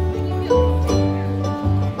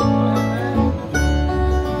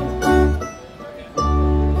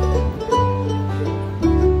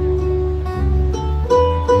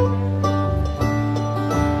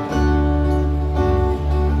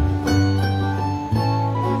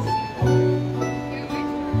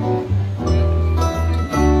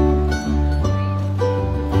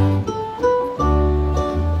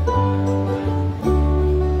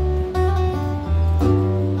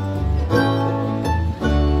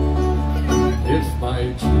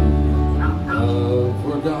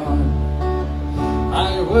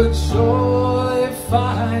 would surely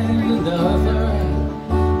find another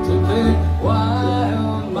to big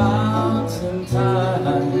wild mountain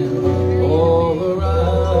thyme all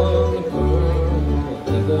around the pearl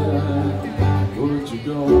heather. Would you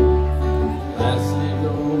go, lassie,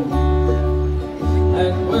 go,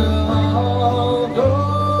 and we'll all go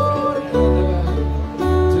together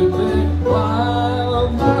to big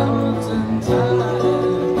wild mountain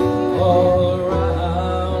thyme all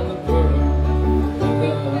around the pearl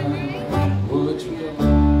heather. Would you go?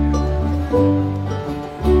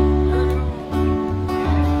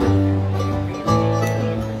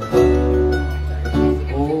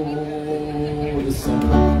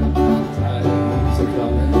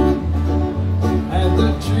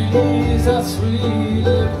 Trees are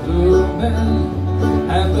sweetly blooming,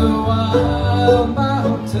 and the wild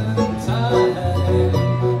mountain thyme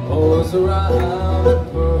pours around the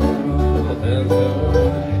pearl heather.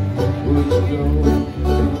 Would you go,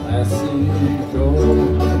 lassie, go,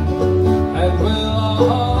 and we'll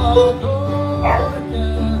all go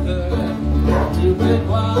together to big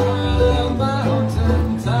wild mountain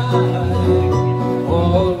thyme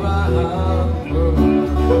all around the pearl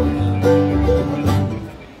heather.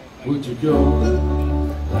 Would you go,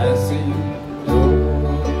 lassie, go?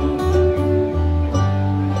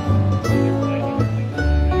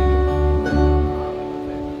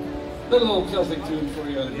 Little old Celtic tune for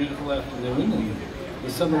you on a beautiful afternoon, and the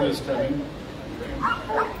summer is coming.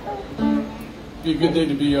 Be a good day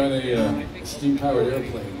to be on a steam-powered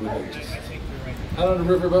airplane with it. Just out on a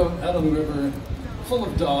riverboat, out on the river, full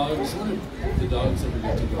of dogs. What did the dogs ever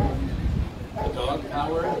get to go? A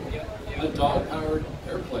dog-powered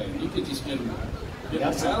airplane. You could just get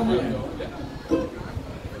a saddle wheel going. Yeah.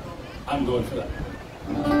 I'm going for that.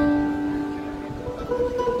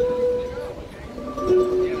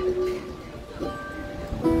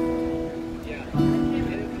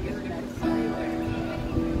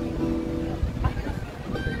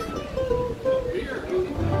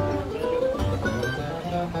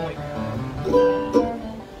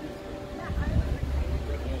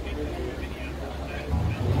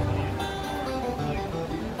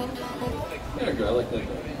 There you go, I like that.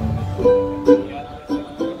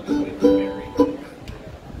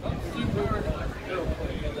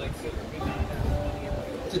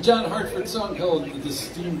 It's a John Hartford song called The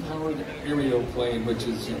Steam-Powered Aeroplane, which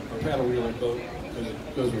is a paddle wheeler boat because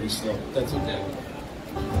it goes very slow. That's okay.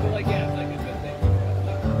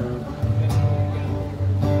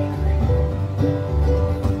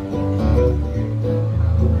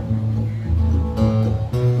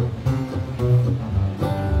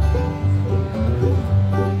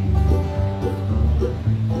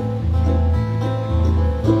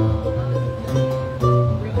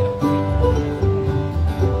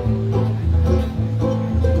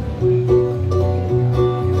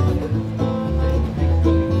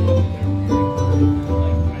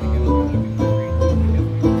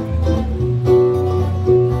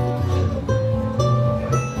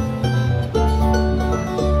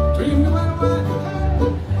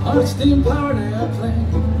 On a steam-powered airplane,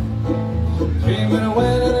 dreaming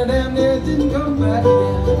away and I damn near didn't come back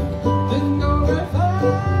again. Didn't go very far.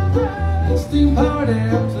 A steam-powered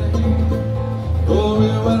airplane. Oh, we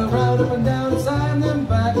went around up and down inside and then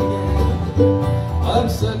back again. I'm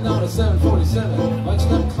sitting on a 747, watching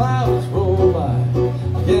them clouds roll by.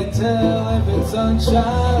 Can't tell if it's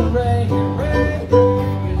sunshine or rain.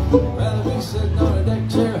 Rather be sitting on a deck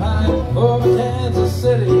chair high over Kansas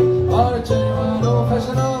City, or a genuine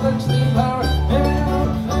old-fashioned old steam-powered airplane.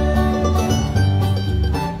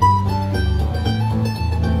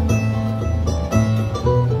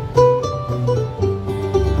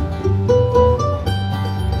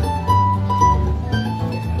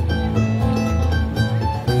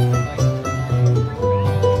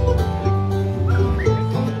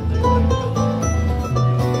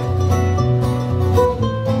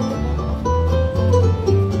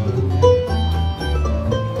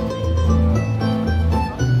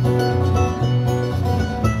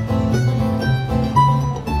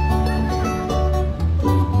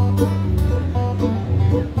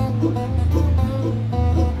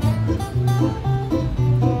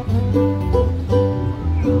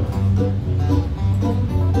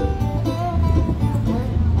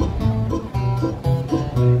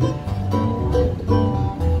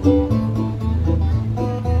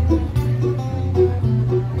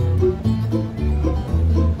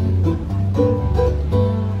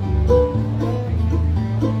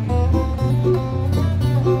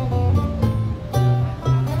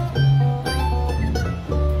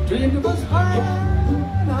 Dreamed it was fine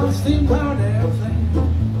on a steam-powered airplane.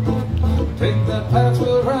 Take that path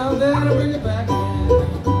wheel around there and bring it back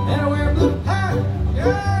again.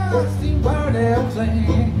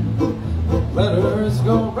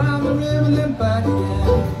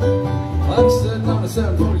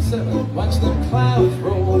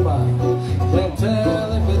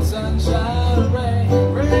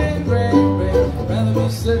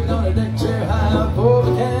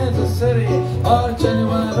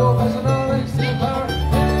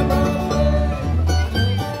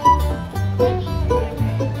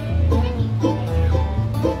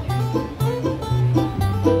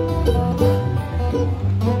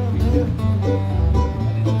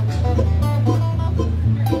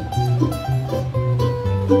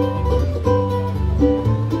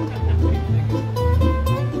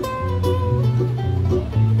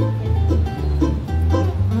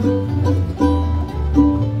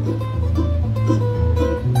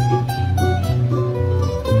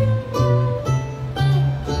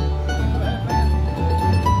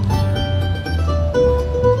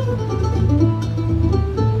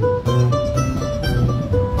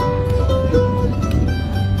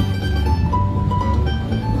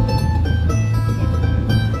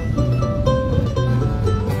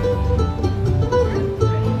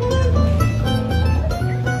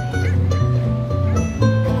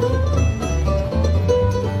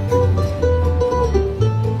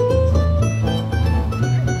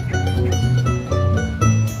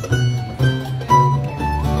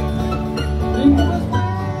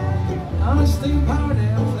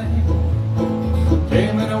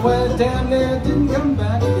 damn near didn't come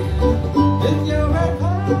back again. In your red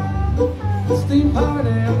hot steam-powered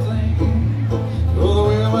airplane, oh, the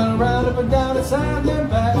wheel went around up and down inside and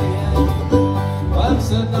back again. Well, I'm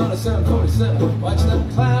sitting on a 747, watching them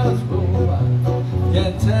clouds roll by.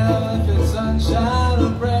 Can't tell if it's sunshine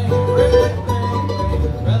or rain, rain, rain,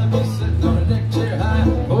 rain. Rather be sitting on a deck chair high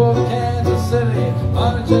over Kansas City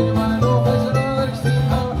on a genuine old fashioned electric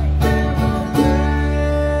steam-powered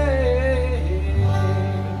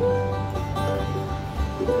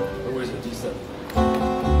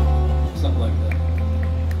something like that.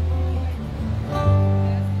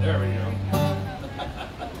 There we go.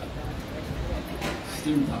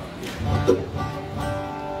 Steam power.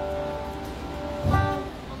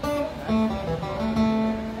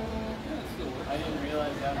 I didn't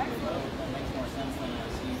realize that was a boat. That makes more sense than a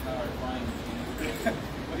steam powered flying machine.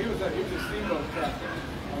 Well, he was a steamboat captain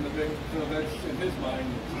on the big, so that's in his mind,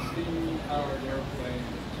 it's a steam-powered airplane.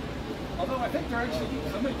 Although I think they're actually,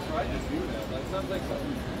 somebody tried to do that. That sounds like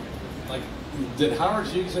something. Like, did Howard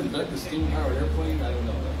Hughes invent the steam-powered airplane? I don't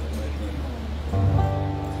know.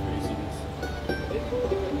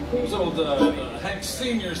 It was old Hank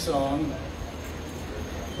Sr. song.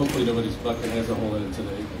 Hopefully nobody's bucket has a hole in it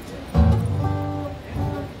today.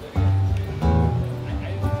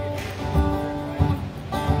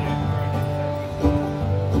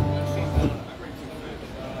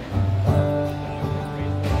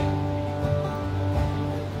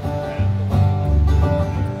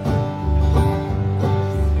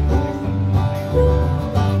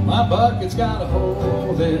 My bucket's got a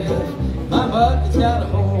hole in it. My bucket's got a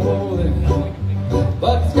hole in it.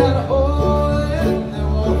 Bucket's got a hole in it that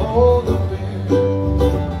won't hold the beer.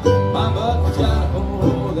 My bucket's got a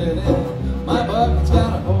hole in it. My bucket's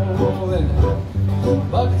got a hole in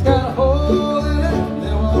it. Bucket's got a hole in it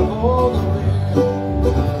that won't hold the beer.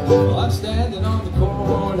 Well, I'm standing on the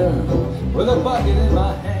corner with a bucket in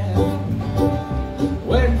my hand,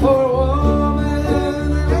 waiting for a woman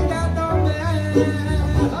that ain't got no man.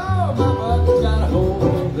 Oh, my bucket's got a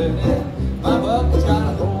hole in it. My bucket's got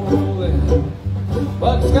a hole in it.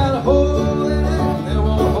 Bucket's got a hole in it that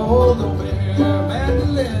won't hold no beer.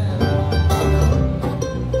 Mandolin.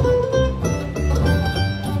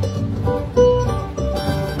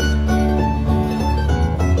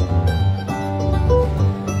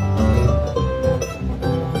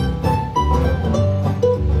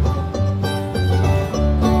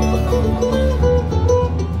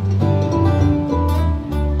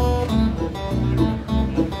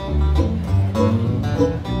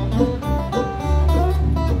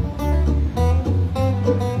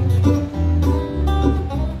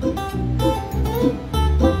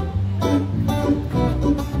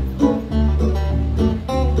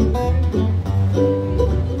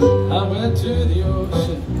 To the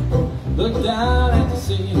ocean, look down at the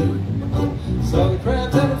sea, saw the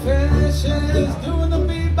crabs and the fishes doing the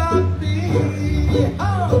bee-bop-bee.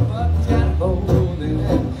 Oh, bucket's got a hole in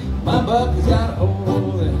it. My bucket's got a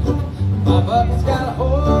hole in it. My bucket's got a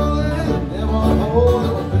hole in it. They won't hold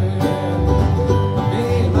no beer. Me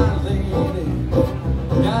and my lady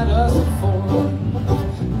got us a four.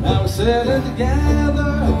 Now we're sitting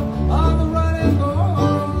together on the running board.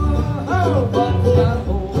 Oh, bucket's got a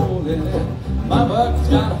hole in it. My bucket's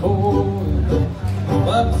got a hole in it. My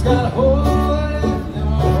bucket's got a hole in it. They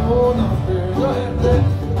won't hold no beer. Go ahead, Rick.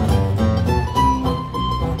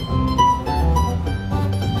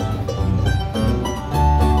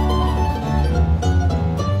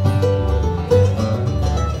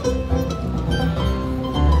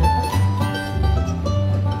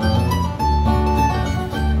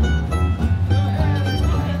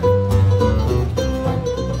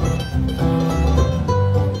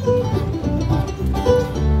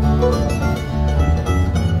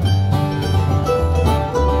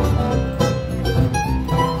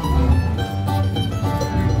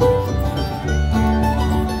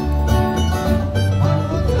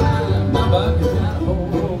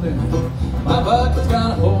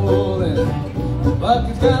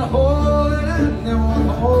 Bucket's got a hole in it, and it won't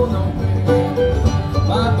hold no beer.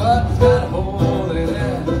 My bucket's got a hole in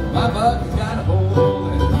it. My bucket's got a hole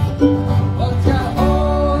in it. Bucket's got a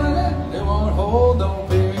hole in it, and it won't hold no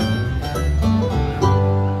beer.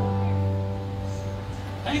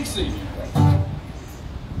 Hank Sr.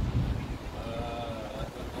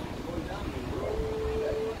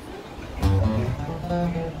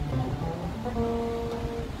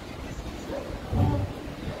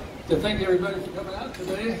 So thank you everybody for coming out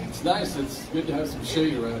today. It's nice. It's good to have some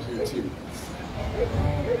shade around here too.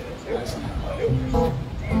 It's nice.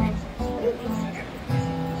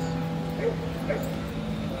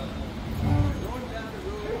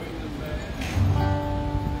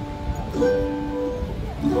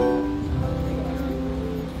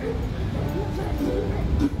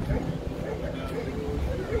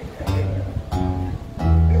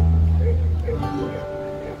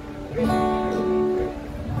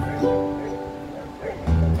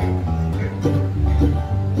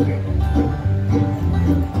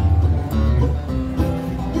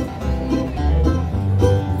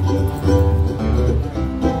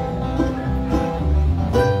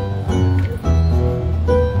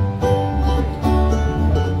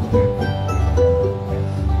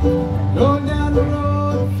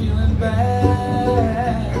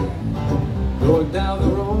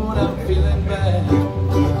 I'm feeling bad.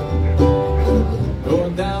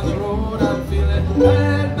 Going down the road, I'm feeling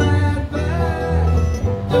bad, bad,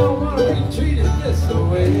 bad. Don't want to be treated this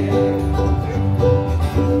way.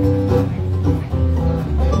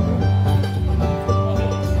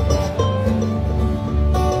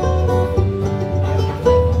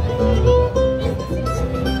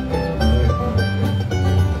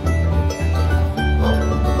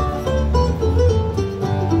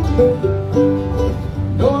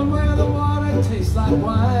 Going where the water tastes like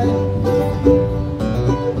wine.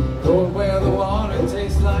 Going where the water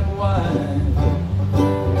tastes like wine.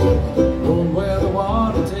 Going where the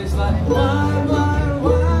water tastes like wine, wine,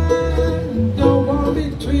 wine. Don't want to be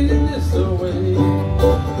treated this way.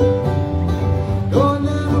 Going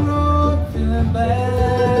down the road feeling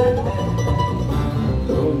bad.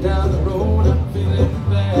 Going down the road I'm feeling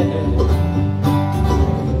bad.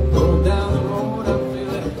 Going down the road I'm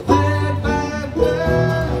feeling bad, bad,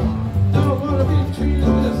 bad. Don't want to be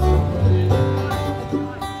treated this way.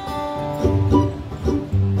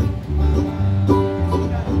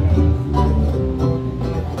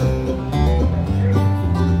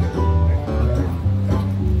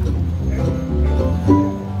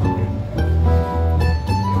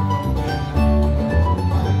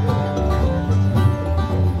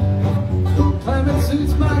 Climate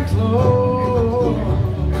suits my clothes.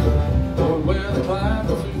 Don't wear the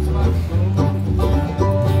climate suits my clothes.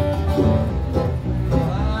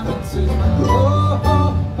 Climate suits my clothes.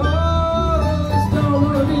 Don't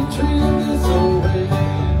want to be treated this way.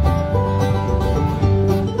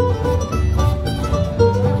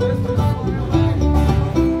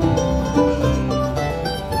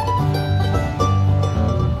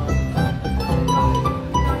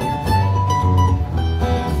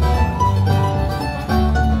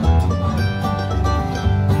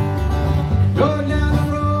 Going down the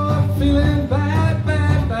road, feeling bad,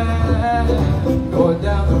 bad, bad. Going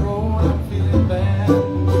down the road, I'm feeling bad.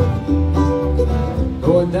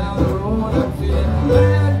 Going down the road, I'm feeling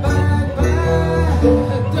bad, bad, bad.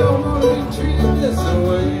 Don't want to be treated this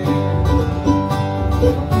way.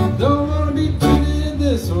 Don't want to be treated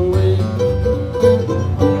this way.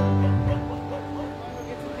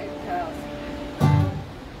 Get some paper towels.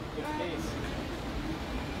 Which case?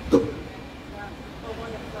 Yeah. Oh,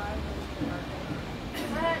 one at the side. Is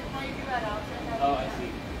that how you do that outfit? Oh, I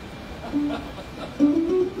see.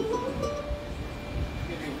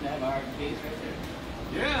 Good to have our case right there.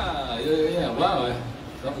 Yeah. Wow, I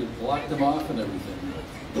thought we blocked them off and everything.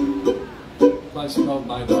 I smelled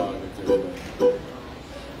my dog up there. But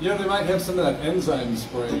yeah, they might have some of that enzyme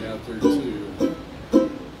spray out there too.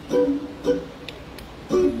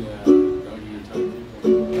 Yeah, dog ear type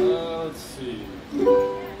people. Let's see.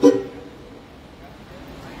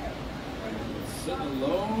 Sitting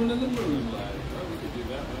alone in the moonlight. Oh, we could do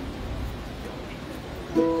that one.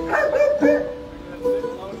 Sitting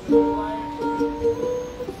alone in the moonlight.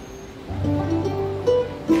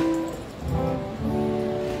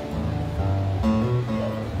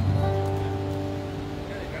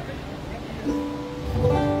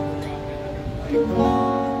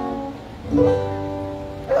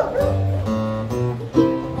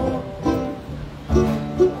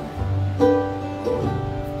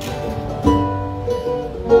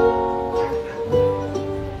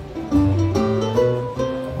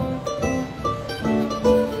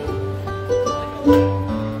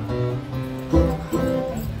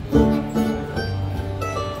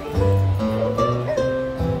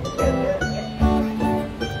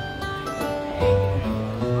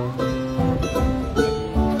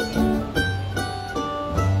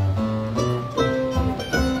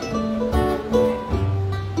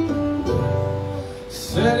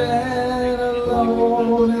 Sitting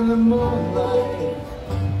alone in the moonlight,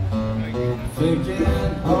 thinking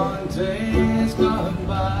on days gone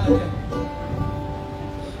by,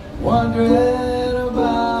 wondering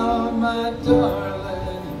about my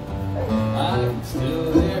darling. I can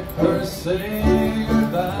still hear her say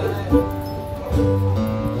goodbye.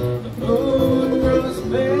 The moon grows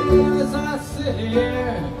pale as I sit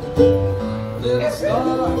here. Little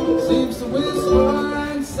star seems to whisper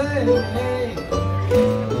and say,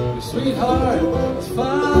 sweetheart has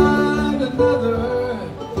found another.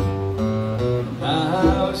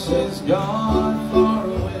 Now she's gone far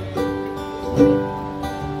away.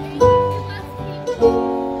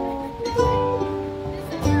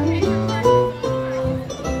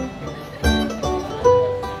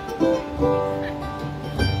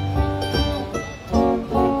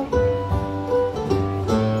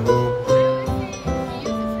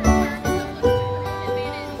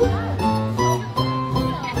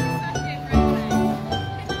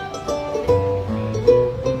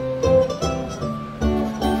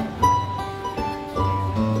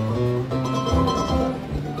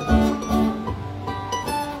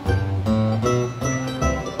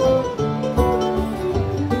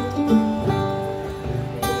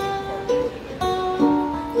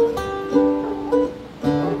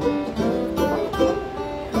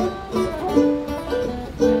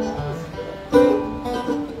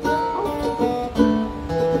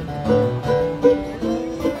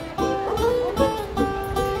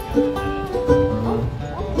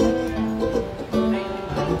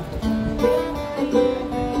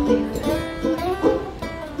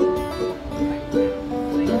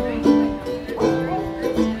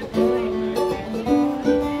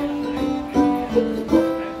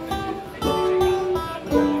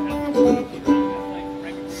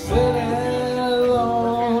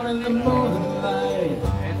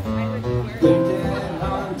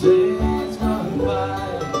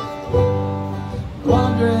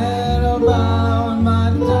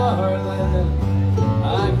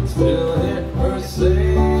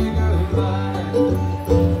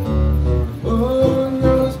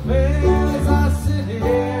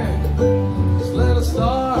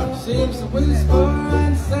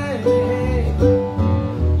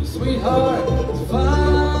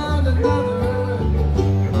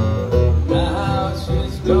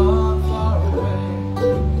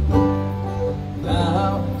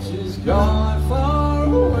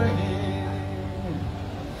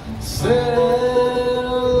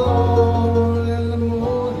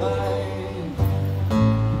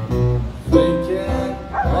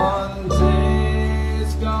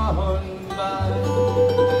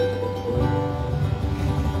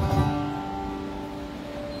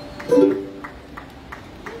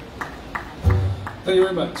 Thank you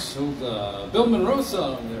very much. Old Bill Monroe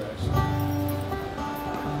song there, actually.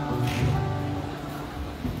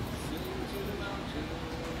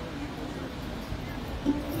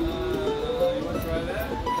 You want to try that?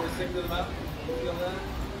 You want to sing to the mountain? Feel that?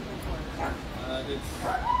 It's...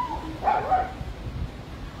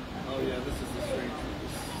 Oh yeah, this is the string.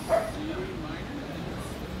 C minor.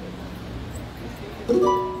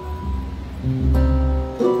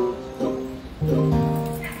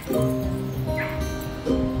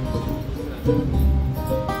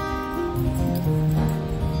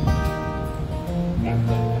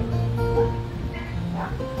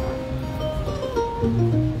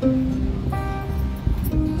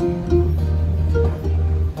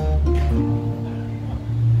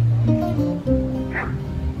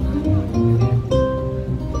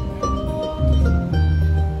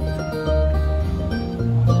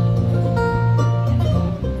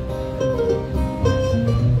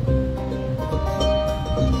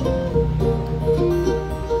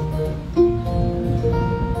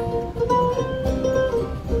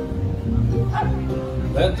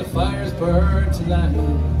 Let the fires burn tonight.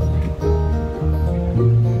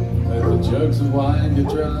 Let the jugs of wine get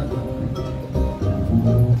dry.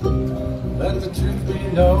 Let the truth be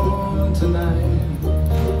known tonight.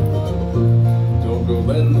 Don't go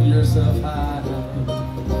letting yourself hide.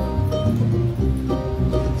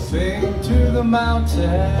 Sing to the mountain.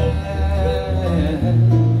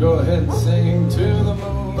 Go ahead and sing to the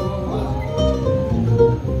moon.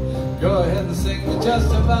 Go ahead and sing to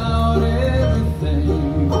just about everything.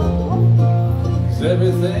 'Cause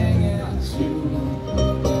everything is you.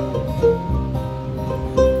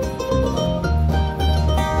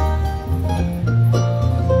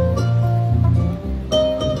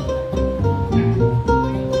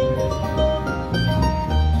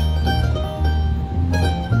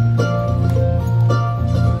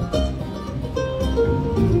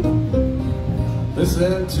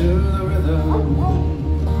 Listen to the rhythm,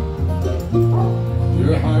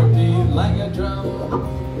 your heartbeat like a drum.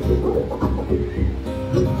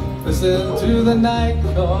 Listen to the night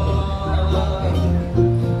call,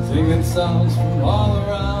 singing songs from all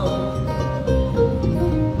around.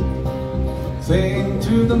 Sing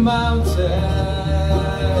to the mountain,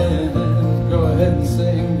 go ahead and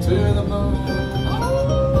sing to the moon.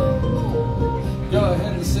 Go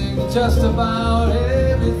ahead and sing just about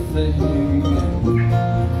everything,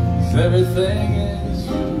 'cause everything is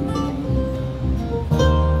you.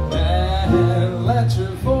 And let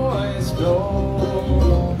your voice go,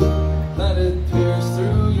 let it pierce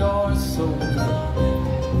through your soul.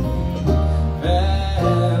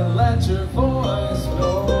 And let your voice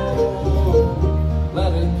go,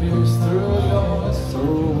 let it pierce through your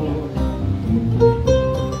soul.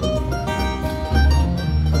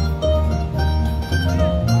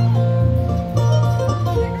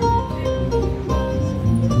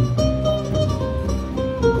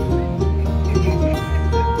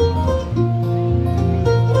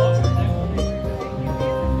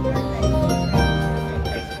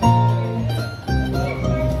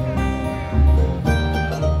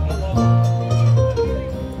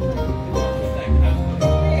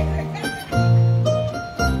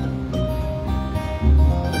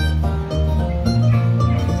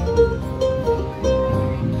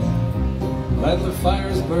 Let the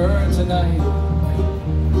fires burn tonight.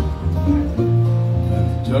 Let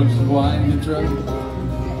the jugs of wine get drunk.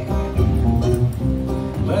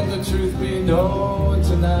 Let the truth be known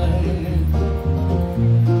tonight.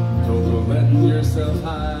 Don't go letting yourself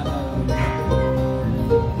hide.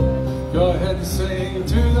 Go ahead and sing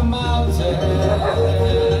to the mountains.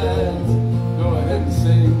 Go ahead and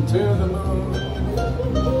sing to the moon.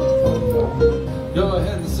 Go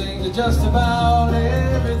ahead and sing to just about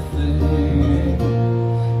everything,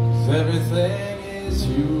 'cause everything is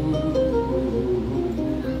you.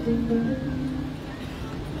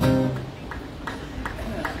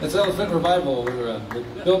 That's Elephant Revival.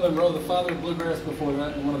 Bill Monroe, the father of bluegrass before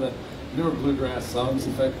that, and one of the newer bluegrass songs.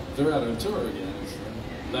 In fact, they're out on tour again. So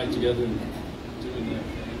back together and doing that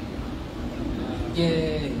thing.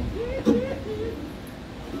 Yay!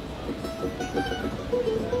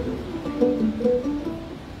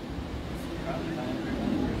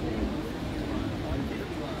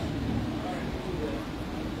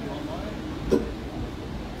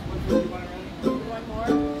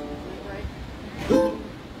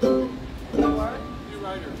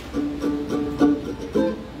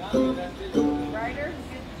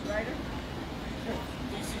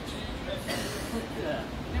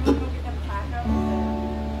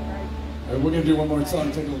 We're going to do one more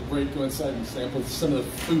song, take a little break, go inside and sample some of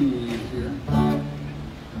the food here.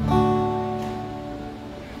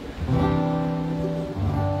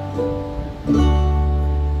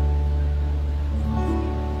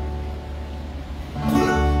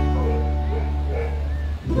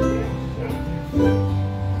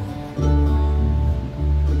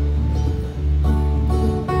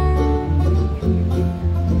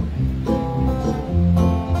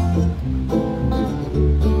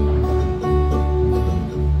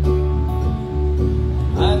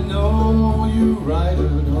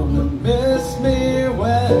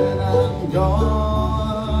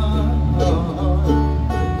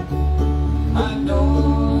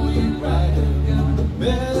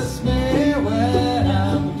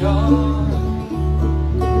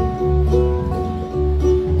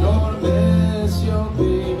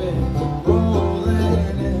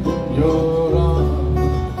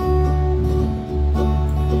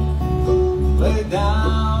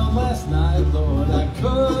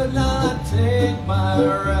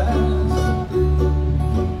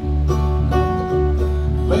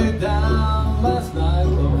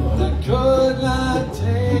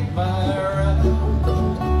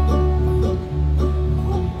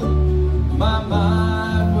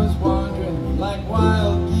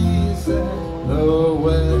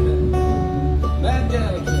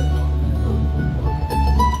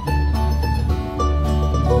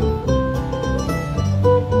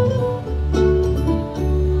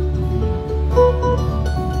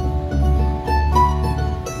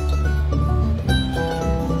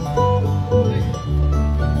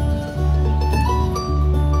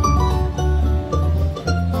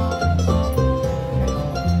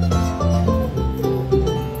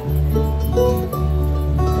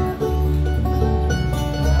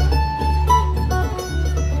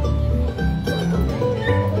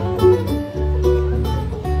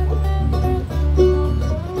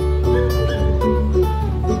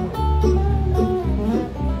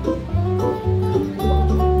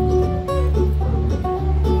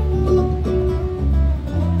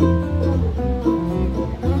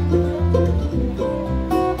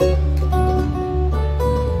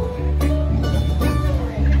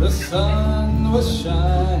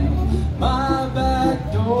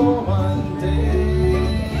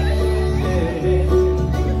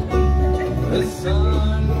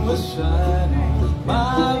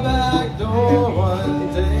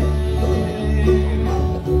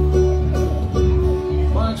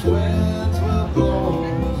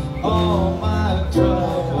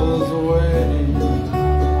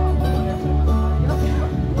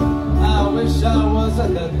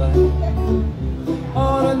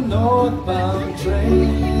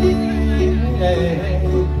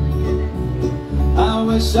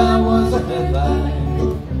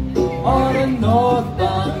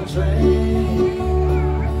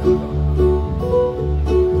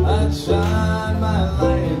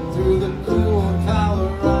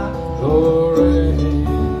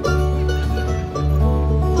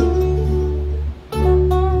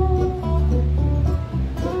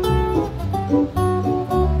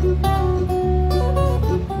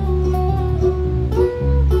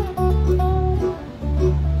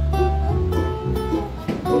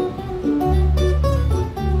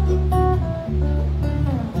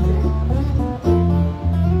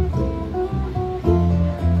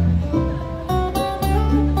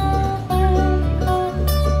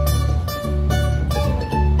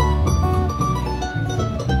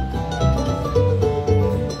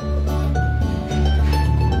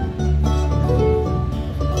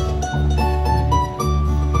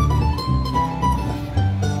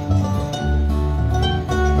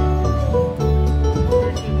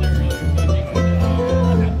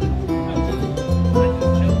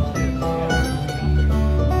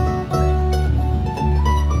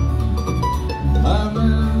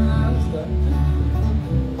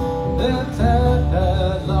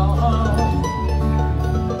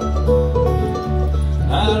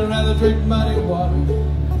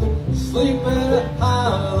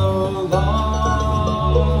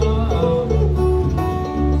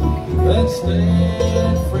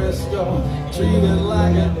 treated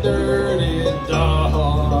like a dirty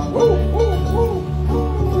dog. Woo, woo, woo.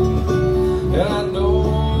 And I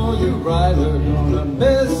know you right, you're gonna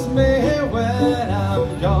miss me when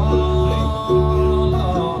I'm gone.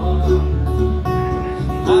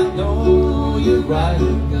 I know you right,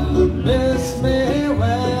 you're gonna miss me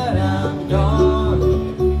when I'm gone.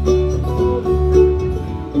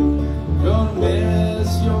 Gonna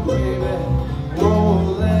miss your baby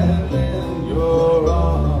rolling in your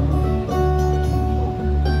arms.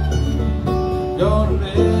 Gonna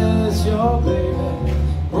miss your baby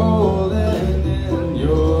rolling in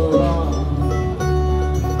your arms.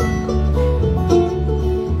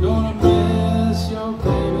 Gonna miss your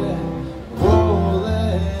baby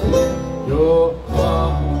rolling in your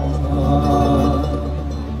arms.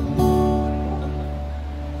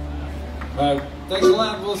 Alright, thanks a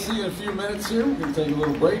lot. We'll see you in a few minutes here. We're going to take a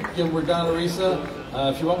little break. Again, we're Donneresa.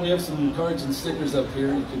 If you want, we have some cards and stickers up here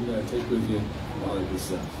you can take with you while I do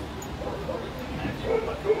stuff.